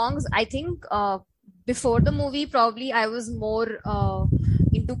terms of songs, I think before the movie, probably I was more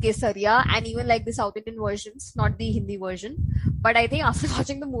into Kesaria and even like the South Indian versions, not the Hindi version. But I think after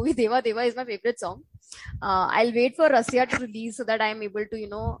watching the movie, Deva Deva is my favorite song. I'll wait for Rasya to release so that I'm able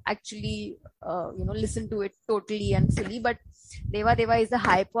to, actually, listen to it totally and fully. But Deva Deva is the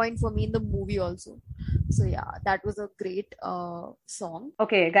high point for me in the movie also. So yeah, that was a great song.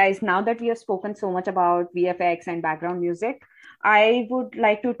 Okay, guys, now that we have spoken so much about VFX and background music, I would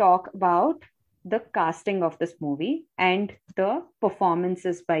like to talk about the casting of this movie and the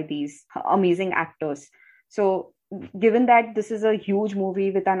performances by these amazing actors. So, given that this is a huge movie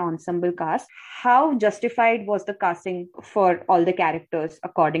with an ensemble cast, how justified was the casting for all the characters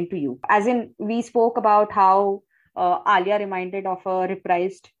according to you? As in, we spoke about how Alia reminded of a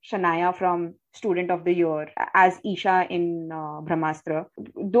reprised Shania from Student of the Year as Isha in Brahmastra.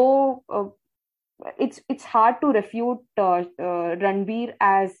 Though it's hard to refute Ranbir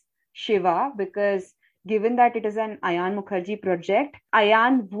as Shiva, because given that it is an Ayan Mukherjee project,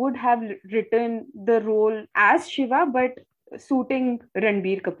 Ayan would have written the role as Shiva, but suiting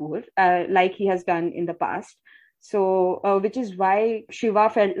Ranbir Kapoor, like he has done in the past. So, which is why Shiva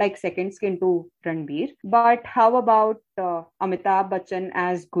felt like second skin to Ranbir. But how about Amitabh Bachchan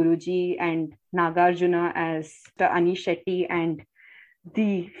as Guruji and Nagarjuna as Anish Shetty and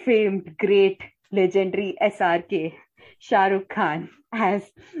the famed, great, legendary SRK, Shah Rukh Khan as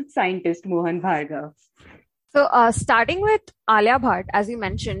scientist Mohan Bhargav? So, starting with Alia Bhatt, as you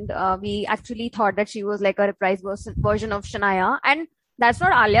mentioned, we actually thought that she was like a reprised version of Shania, and that's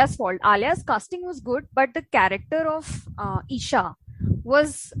not Alia's fault. Alia's casting was good, but the character of Isha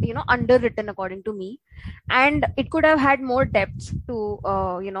was, underwritten according to me, and it could have had more depth to,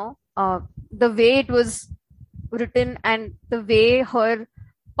 the way it was written and the way her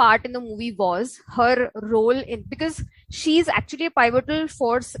part in the movie was, her role in, because she's actually a pivotal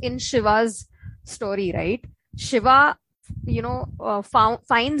force in Shiva's story, right? Shiva,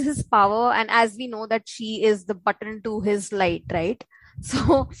 finds his power, and as we know that she is the button to his light, right?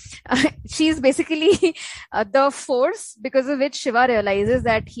 So she's basically the force because of which Shiva realizes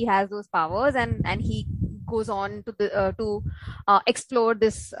that he has those powers, and he goes on to explore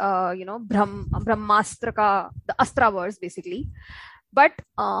this, Brahmastra, the Astraverse basically. But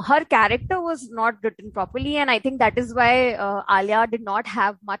her character was not written properly, and I think that is why Alia did not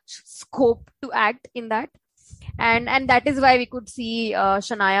have much scope to act in that, and that is why we could see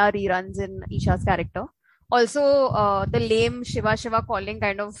Shania reruns in Isha's character. Also, the lame Shiva Shiva calling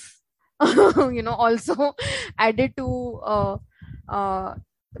kind of, also added to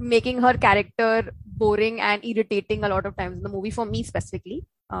making her character boring and irritating a lot of times in the movie, for me specifically.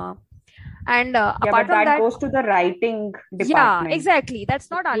 And apart from that goes to the writing department. Yeah, exactly.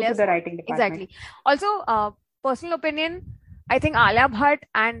 That's not Alia's the writing department. Exactly. Also, personal opinion, I think Alia Bhatt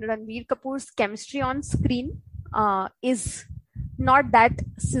and Ranbir Kapoor's chemistry on screen is not that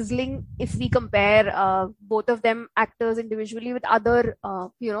sizzling if we compare both of them actors individually with other,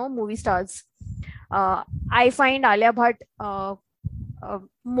 movie stars. I find Alia Bhatt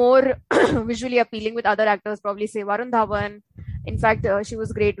more visually appealing with other actors, probably say Varun Dhawan. In fact, she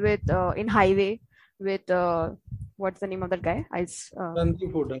was great with in Highway with what's the name of that guy?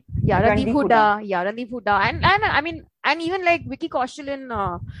 Randeep Hooda. Yeah, Randeep Hooda. Yeah, Randeep Hooda. And I mean, and even like Vicky Kaushal in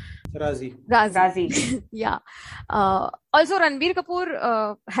Razi. Yeah. Also, Ranbir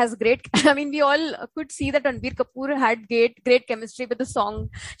Kapoor has great. I mean, we all could see that Ranbir Kapoor had great chemistry with the song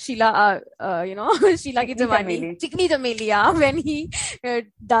Sheila. Sheila Ki Jawani, Chikni Chameli. Yeah, when he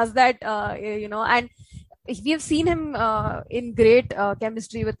does that, and we have seen him in great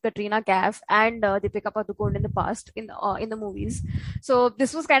chemistry with Katrina Kaif and Deepika Padukone in the past in the movies. So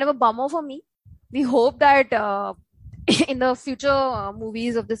this was kind of a bummer for me. We hope that in the future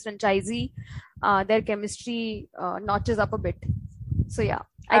movies of this franchisee, their chemistry notches up a bit. So yeah,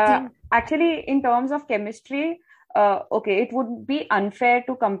 I think actually in terms of chemistry, okay, it would be unfair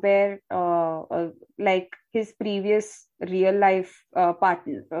to compare like his previous real life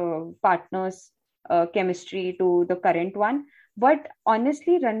partners. Chemistry to the current one, but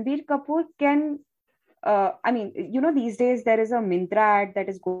honestly Ranbir Kapoor can these days there is a Myntra ad that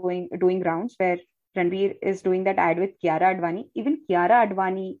is doing rounds where Ranbir is doing that ad with Kiara Advani. Even Kiara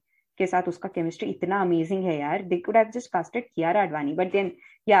Advani के साथ उसका chemistry इतना amazing है यार. They could have just casted Kiara Advani, but then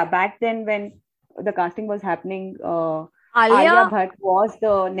back then when the casting was happening, Alia, Alia Bhatt was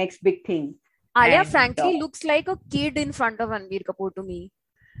the next big thing. Alia And frankly looks like a kid in front of Ranbir Kapoor to me.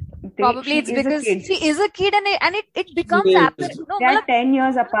 she Probably it's is a because kid. she is a kid, and it becomes apparent. Yes. No, They are matlab, 10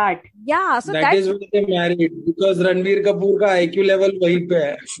 years apart. yeah. So That that is why they married, because Ranbir Kapoor का IQ level वही पे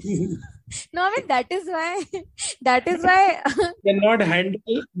है. no, I mean that is why that is why Cannot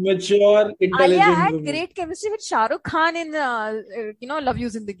handle mature, Alia intelligent had women. great chemistry with Shah Rukh Khan in Love You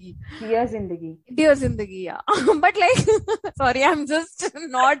Zindagi, Dear Zindagi. Dear Zindagi, yeah. But like, sorry, I'm just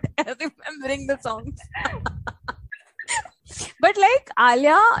not remembering the songs. But like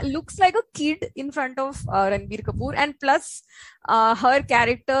Alia looks like a kid in front of Ranbir Kapoor, and plus her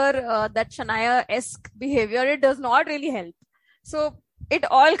character, that Shania-esque behavior, it does not really help. So it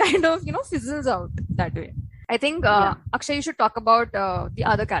all kind of fizzles out that way. I think Yeah. Akshay, you should talk about the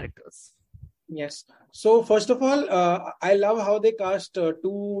other characters. Yes. So first of all, I love how they cast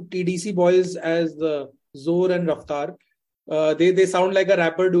two TDC boys as the Zor and Raftar. They sound like a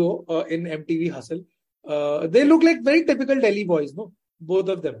rapper duo in MTV Hustle. They look like very typical Delhi boys, no? Both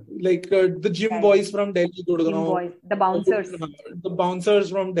of them, like the gym Yeah. boys from Delhi, Gym Gurgaon. boys, the bouncers. The bouncers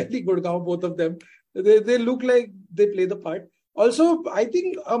from Delhi, Gurgaon, both of them. They look like they play the part. Also, I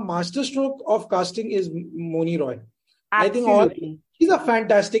think a masterstroke of casting is Moni Roy. I think Absolutely. she's a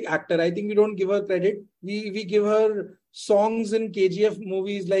fantastic actor. I think we don't give her credit. We give her songs in KGF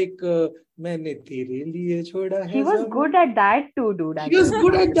movies like "Maine Tere Liye Choda Hai." She was good at that too, dude. She was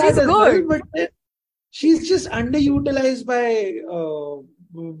good at that She's as good. well, but she's just underutilized by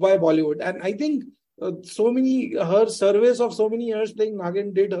Bollywood. And I think her service of so many years playing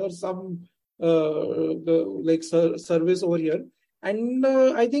Nagin did her some service over here. And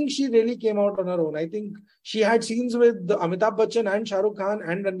I think she really came out on her own. I think she had scenes with Amitabh Bachchan and Shah Rukh Khan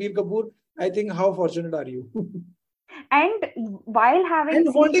and Ranbir Kapoor. I think how fortunate are you? And while having And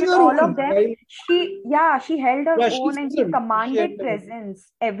scenes holding with her all own. of them, Right? she held her She own, and she excelled. She commanded held her own.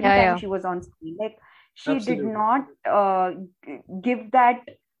 presence every Yeah, time yeah. she was on screen. Like, she did Absolutely. not give that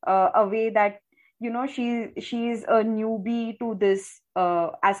away that she's a newbie to this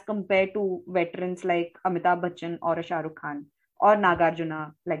as compared to veterans like Amitabh Bachchan or a Shah Rukh Khan or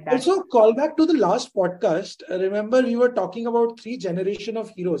Nagarjuna, like that. Also, call back to the last podcast. Remember, we were talking about three generation of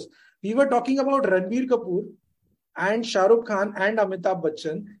heroes. We were talking about Ranbir Kapoor and Shah Rukh Khan and Amitabh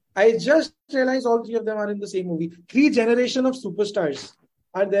Bachchan. I just realized all three of them are in the same movie. Three generation of superstars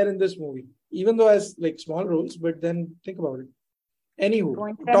are there in this movie, even though as like small roles. But then think about it. Anywho,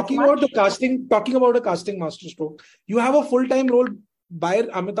 Coincidence talking about much? the casting, talking about a casting masterstroke, you have a full-time role by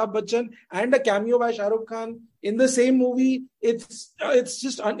Amitabh Bachchan and a cameo by Shah Rukh Khan in the same movie. It's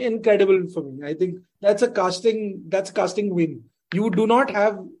just incredible for me. I think that's casting win. You do not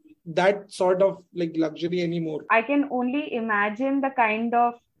have that sort of like luxury anymore. I can only imagine the kind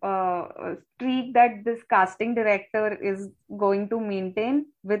of streak that this casting director is going to maintain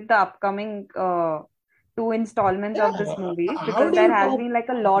with the upcoming two installments of this movie, How because do there you has top? been like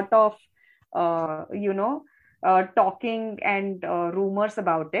a lot of talking and rumors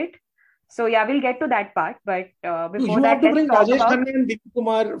about it. So yeah, we'll get to that part. But before You that, have to let's bring talk Rajesh about. Khanna and Deep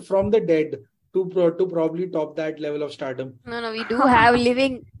Kumar from the dead to probably top that level of stardom. No, we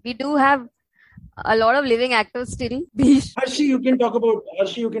do have a lot of living actors still. Bish. Harshi, you can talk about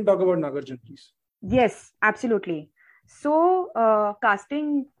Nagarjuna, please. Yes, absolutely. So,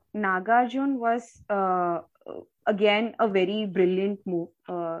 casting Nagarjun was again a very brilliant move,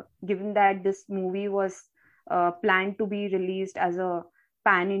 given that this movie was planned to be released as a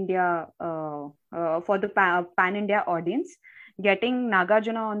pan India for the pan India audience. Getting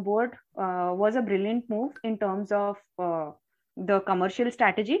Nagarjuna on board was a brilliant move in terms of the commercial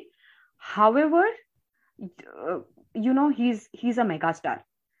strategy. However, he's a megastar.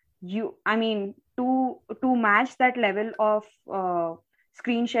 I mean, to match that level of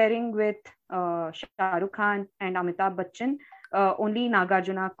screen sharing with Shah Rukh Khan and Amitabh Bachchan, only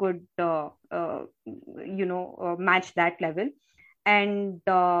Nagarjuna could match that level. And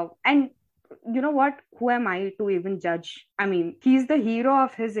you know what, who am I to even judge? I mean, he's the hero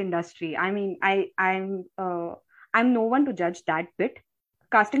of his industry. I mean, I'm no one to judge that bit.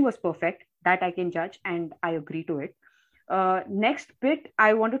 Casting was perfect, that I can judge, and I agree to it. Next bit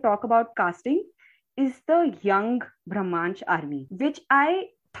I want to talk about casting is the young Brahmanch army, which I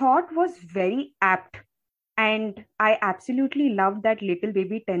thought was very apt. And I absolutely love that little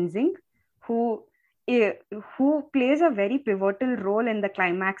baby Tenzing, who who plays a very pivotal role in the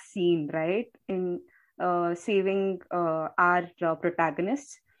climax scene, right? In saving our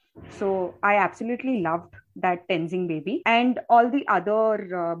protagonists. So I absolutely loved that Tenzing baby and all the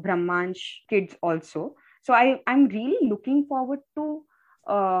other Brahmanch kids also. So I'm really looking forward to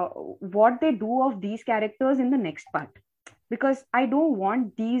what they do of these characters in the next part. because I don't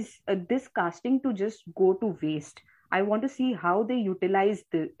want this casting to just go to waste. I want to see how they utilize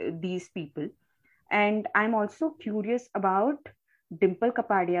these people. And I'm also curious about Dimple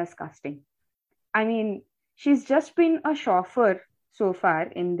Kapadia's casting. I mean, she's just been a chauffeur so far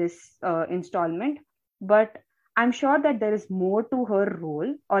in this installment, but I'm sure that there is more to her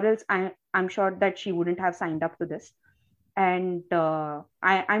role, or else I'm sure that she wouldn't have signed up to this. And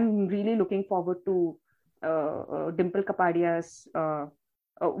I'm really looking forward to Dimple Kapadia's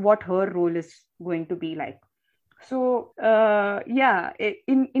what her role is going to be like. So yeah,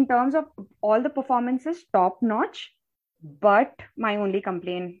 in terms of all the performances, top notch. But my only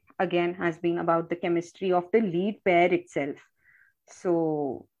complaint again has been about the chemistry of the lead pair itself.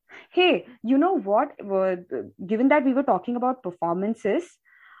 So hey, you know what? Given that we were talking about performances,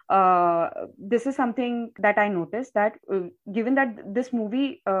 this is something that I noticed, that given that this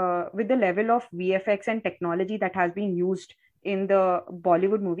movie, with the level of VFX and technology that has been used in the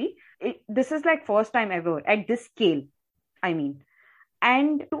Bollywood movie, this is like first time ever at this scale. I mean,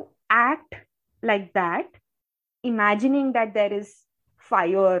 and to act like that, imagining that there is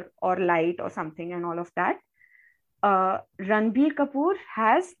fire or light or something and all of that, Ranbir Kapoor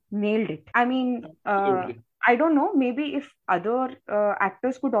has nailed it. I mean, I don't know, maybe if other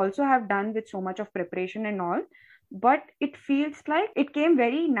actors could also have done with so much of preparation and all, but it feels like it came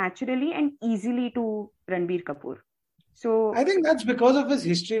very naturally and easily to Ranbir Kapoor. So I think that's because of his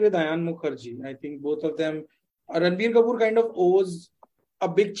history with Ayan Mukherjee. I think both of them, Ranbir Kapoor kind of owes a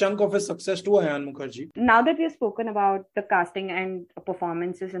big chunk of his success to Ayan Mukherjee. Now that we have spoken about the casting and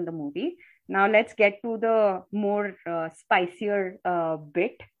performances in the movie, now let's get to the more spicier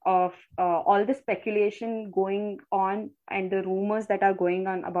bit of all the speculation going on and the rumors that are going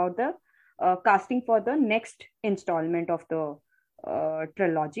on about the casting for the next installment of the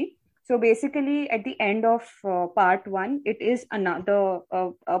trilogy. So basically, at the end of part 1, it is another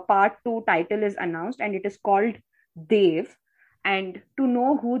part 2 title is announced, and it is called Dev. And to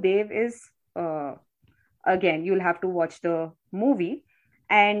know who Dev is, again, you'll have to watch the movie.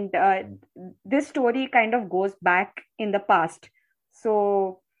 And this story kind of goes back in the past.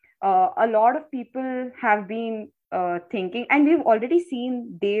 So a lot of people have been thinking, and we've already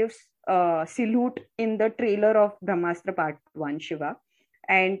seen Dev's silhouette in the trailer of Brahmastra Part 1, Shiva.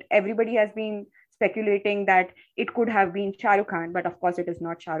 And everybody has been speculating that it could have been Shah Rukh Khan, but of course it is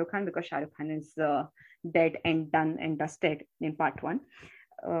not Shah Rukh Khan, because Shah Rukh Khan is dead and done and dusted in part 1,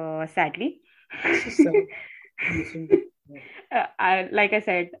 sadly. Like I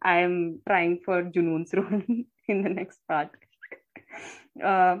said, I am trying for Junoon's role in the next part.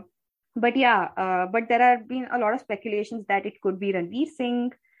 But yeah, but there have been a lot of speculations that it could be Ranveer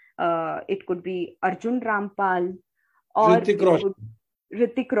Singh, it could be Arjun Rampal, or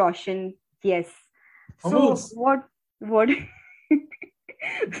Hrithik Roshan. Yes. So what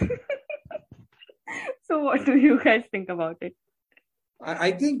so what do you guys think about it?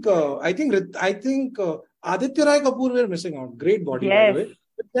 I think Aditya Roy Kapoor we're missing out. Great body, yes, by the way.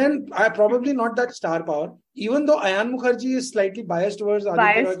 But then probably not that star power. Even though Ayan Mukherjee is slightly biased towards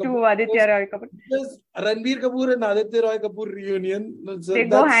Aditya Roy Kapoor. Because Ranbir Kapoor and Aditya Roy Kapoor reunion. They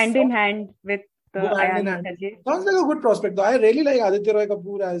go hand in hand with Ayan Mukherjee. Sounds like a good prospect though. I really like Aditya Roy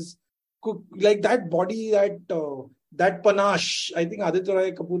Kapoor as like that body, that panache. I think Aditya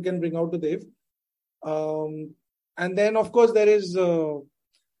Roy Kapoor can bring out to Dev. And then of course there is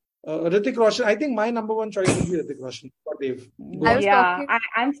Hrithik Roshan. I think my number one choice would be Hrithik Roshan for Dev.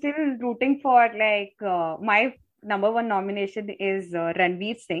 I'm still rooting for my number one nomination is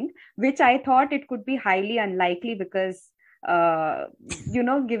Ranveer Singh, which I thought it could be highly unlikely because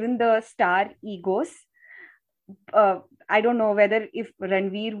given the star egos, I don't know whether if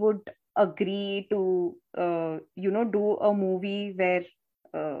Ranveer would agree to do a movie where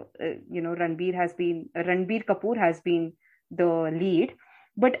Ranbir Kapoor has been the lead.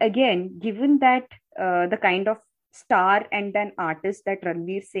 But again, given that the kind of star and an artist that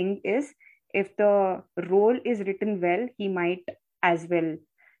Ranveer Singh is, if the role is written well, he might as well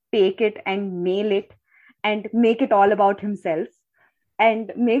take it and nail it and make it all about himself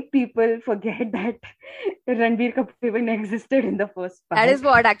and make people forget that Ranbir Kapoor even existed in the first part. That is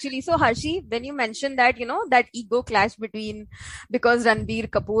what actually. So Harshi, when you mentioned that, that ego clash because Ranbir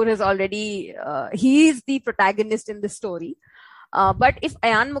Kapoor is already, he is the protagonist in this story. But if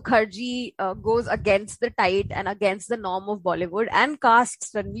Ayan Mukherjee goes against the tide and against the norm of Bollywood and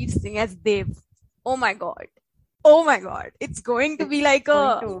casts Ranveer Singh as Dev, oh my God, it's going to be like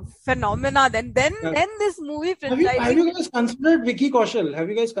a phenomena. Then this movie franchise. Have you guys considered Vicky Kaushal? Have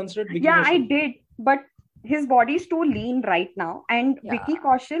you guys considered Vicky Kaushal? I did, but his body is too lean right now, and Yeah, Vicky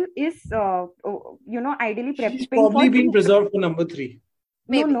Kaushal is ideally She's prepping for probably being Luke. preserved for number three.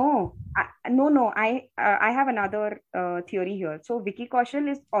 No, maybe. no, I have another theory here. So Vicky Kaushal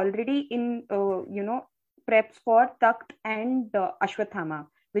is already in preps for Takht and Ashwathama,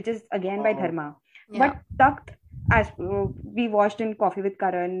 which is again by Oh. Dharma. Yeah. But Takht, as we watched in Coffee with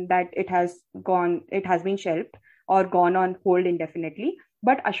Karan, that it has been shelved or gone on hold indefinitely.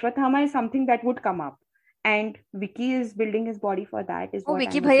 But Ashwathama is something that would come up, and Vicky is building his body for that, is Oh, what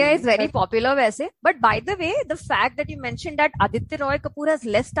Vicky I'm Bhaiya is assuming. very But popular वैसे. But by the way, the fact that you mentioned that Aditya Roy Kapoor has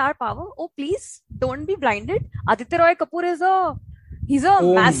less star power, oh please don't be blinded. Aditya Roy Kapoor he's a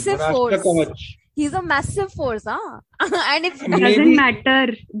Om, massive Rashtra force. Kavach. He's a massive force, huh? And if doesn't Maybe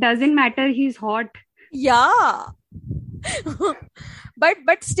matter. Doesn't matter. He's hot. yeah,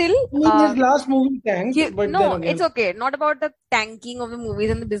 but still, I mean, his last movie tanked, but then no, it's again, okay. Not about the tanking of the movies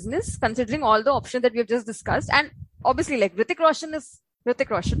and the business, considering all the options that we have just discussed. And obviously, like Hrithik Roshan is Hrithik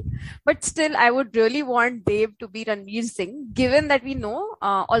Roshan, but still, I would really want Dev to be Ranveer Singh, given that we know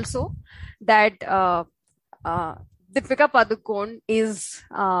also that uh, Deepika Padukone is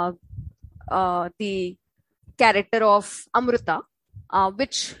the character of Amrita,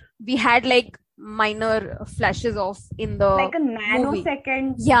 which we had like minor flashes of in the Like a movie.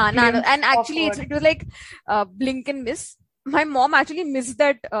 nanosecond Yeah, glimpse and of actually her. it was like blink and miss. My mom actually missed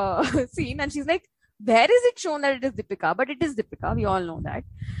that scene, and she's like, "Where is it shown that it is Deepika?" But it is Deepika. We all know that.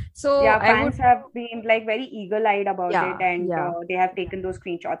 So Yeah, I would, fans have been like very eagle-eyed about it, yeah, and yeah, they have taken those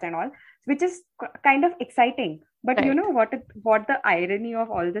screenshots and all, which is kind of exciting. But you right. know what the irony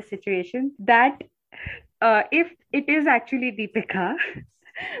of all the situation, that if it is actually Deepika,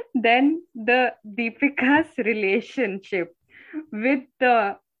 then the Deepika's relationship with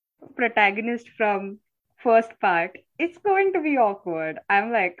the protagonist from first part, it's going to be awkward.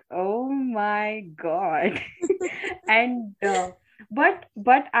 I'm like, oh my god. And but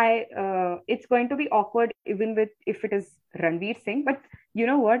I it's going to be awkward even with if it is Ranveer Singh. But you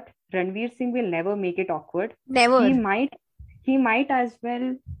know what? Ranveer Singh will never make it awkward. He Never. might he might as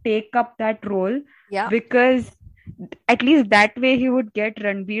well take up that role, Yeah. because at least that way he would get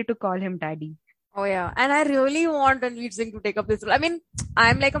Ranveer to call him daddy. Oh yeah, and I really want Ranveer Singh to take up this role. I mean,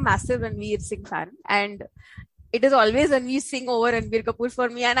 I'm like a massive Ranveer Singh fan, and it is always Ranveer Singh over Ranveer Kapoor for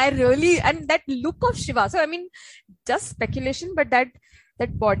me. And I really, and that look of Shiva. So I mean, just speculation, but that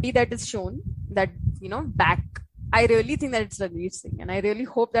body that is shown, that back, I really think that it's Ranveer Singh, and I really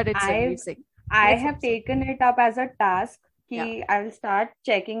hope that it's Ranveer I Singh. I Let's have hope so. taken it up as a task. Yeah, I will start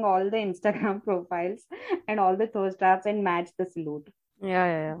checking all the Instagram profiles and all the thirst traps and match the salute. yeah,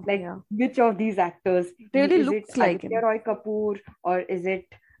 yeah, yeah. Like, Yeah. which of these actors? Really Is it looks like Aditya him. Roy Kapoor, or is it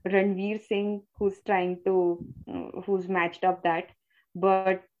Ranveer Singh who's trying to who's matched up that?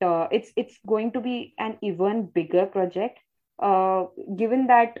 But it's going to be an even bigger project. Uh, Given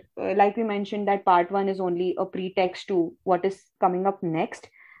that, like we mentioned, that part one is only a pretext to what is coming up next,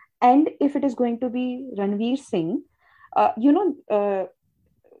 and if it is going to be Ranveer Singh, uh, you know, uh,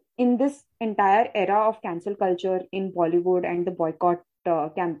 in this entire era of cancel culture in Bollywood and the boycott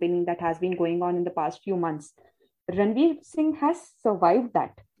campaigning that has been going on in the past few months, Ranveer Singh has survived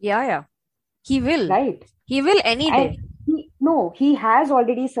that, Yeah, yeah. He will. right? He will any And day. he has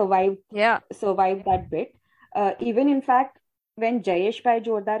already Yeah. survived that bit. Even in fact, when Jayesh Bhai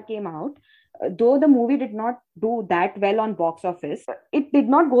Jordar came out, though the movie did not do that well on box office, it did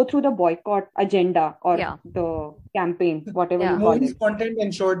not go through the boycott agenda or Yeah. the campaign, whatever you Yeah. call movie's it. content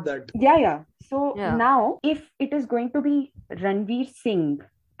ensured that. Yeah, yeah. So Yeah. now, if it is going to be Ranveer Singh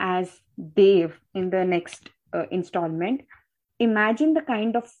as Dev in the next installment, imagine the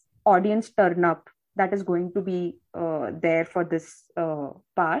kind of audience turn up that is going to be there for this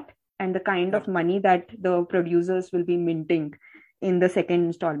part, and the kind Yeah. of money that the producers will be minting in the second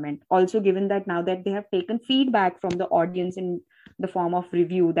installment. Also, given that now that they have taken feedback from the audience in the form of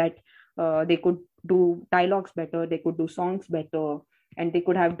review, that they could do dialogues better, they could do songs better, and they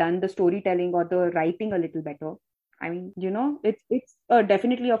could have done the storytelling or the writing a little better. I mean, it's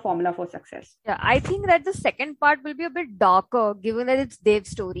definitely a formula for success. Yeah, I think that the second part will be a bit darker, given that it's Dev's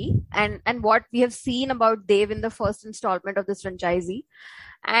story and what we have seen about Dev in the first installment of this franchisee.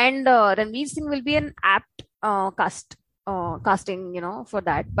 And Ranveer Singh will be an apt casting, for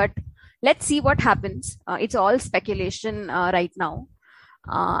that. But let's see what happens. It's all speculation right now.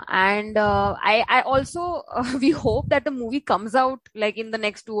 And I also we hope that the movie comes out like in the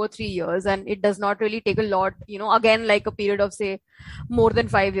next 2 or 3 years, and it does not really take a lot, again like a period of say more than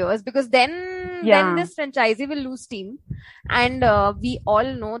 5 years, because then Yeah. this franchisee will lose steam. And we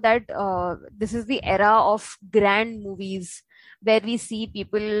all know that this is the era of grand movies where we see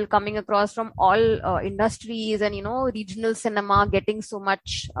people coming across from all industries, and regional cinema getting so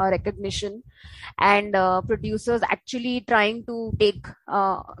much recognition, and producers actually trying to take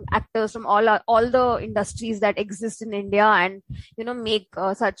actors from all the industries that exist in India, and make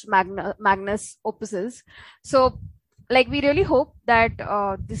such magnus opuses. So like, we really hope that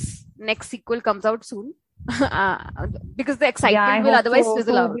this next sequel comes out soon, because the Yeah, I excitement will hope otherwise so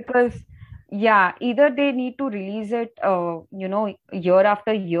fizzle too, out. because yeah, either they need to release it, year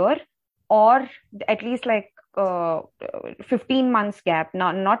after year, or at least like 15 months gap,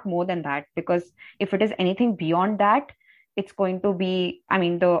 not more than that, because if it is anything beyond that, it's going to be, I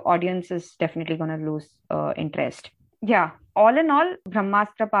mean, the audience is definitely going to lose interest. Yeah, all in all,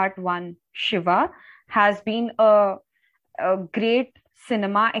 Brahmastra Part 1 Shiva has been a great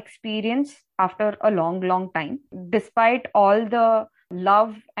cinema experience after a long time. Despite all the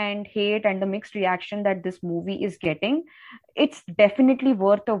love and hate and the mixed reaction that this movie is getting, it's definitely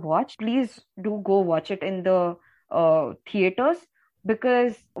worth a watch. Please do go watch it in the theaters,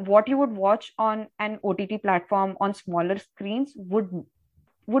 because what you would watch on an OTT platform on smaller screens would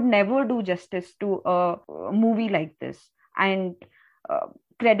never do justice to a movie like this. And uh,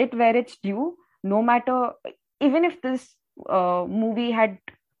 credit where it's due, no matter, even if this movie had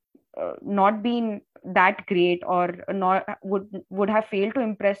not been that great, or not would have failed to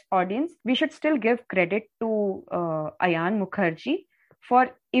impress audience, we should still give credit to Ayan Mukherjee for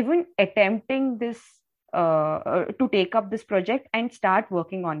even attempting this, to take up this project and start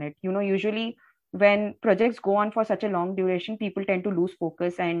working on it. Usually when projects go on for such a long duration, people tend to lose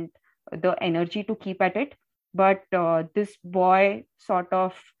focus and the energy to keep at it. But this boy sort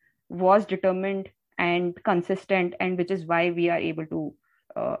of was determined and consistent, and which is why we are able to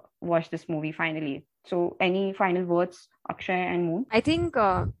watch this movie finally. So, any final words, Akshay and Moon? I think,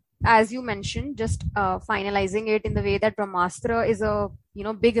 as you mentioned, just finalizing it in the way that Brahmastra is a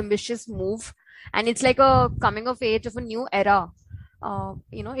big ambitious move, and it's like a coming of age of a new era.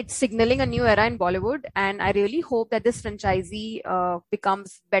 It's signaling a new era in Bollywood, and I really hope that this franchisee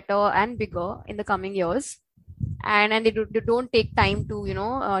becomes better and bigger in the coming years, and they don't take time to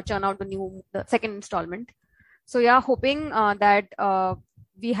churn out the second installment. So yeah, hoping that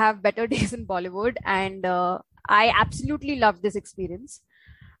we have better days in Bollywood, and I absolutely love this experience.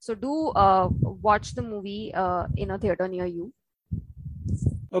 So do watch the movie in a theater near you.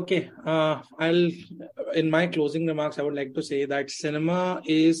 Okay, in my closing remarks, I would like to say that cinema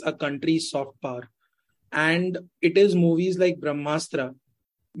is a country's soft power, and it is movies like Brahmastra,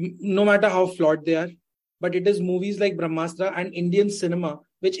 no matter how flawed they are, but it is movies like Brahmastra and Indian cinema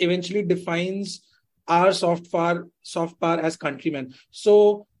which eventually defines our soft power as countrymen.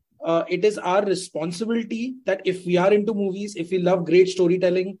 So it is our responsibility that if we are into movies, if we love great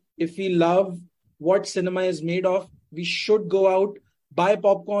storytelling, if we love what cinema is made of, we should go out, buy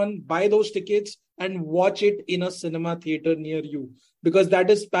popcorn, buy those tickets, and watch it in a cinema theater near you, because that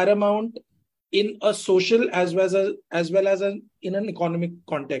is paramount in a social as well as in an economic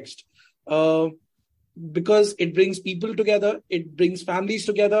context. Because it brings people together, it brings families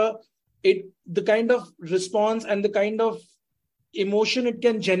together, the kind of response and the kind of emotion it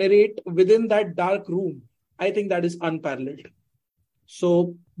can generate within that dark room, I think that is unparalleled.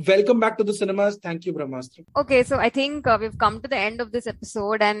 So welcome back to the cinemas. Thank you, Brahmastra. Okay, so I think we've come to the end of this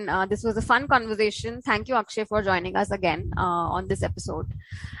episode, and this was a fun conversation. Thank you, Akshay, for joining us again on this episode.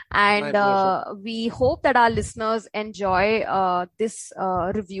 And we hope that our listeners enjoy this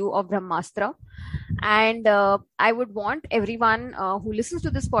review of Brahmastra. And I would want everyone who listens to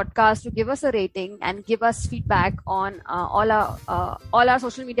this podcast to give us a rating and give us feedback on all our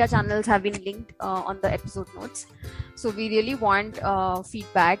social media channels have been linked on the episode notes. So we really want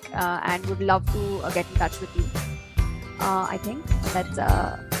feedback and would love to get in touch with you. I think that's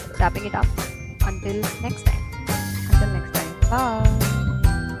wrapping it up. Until next time. Bye.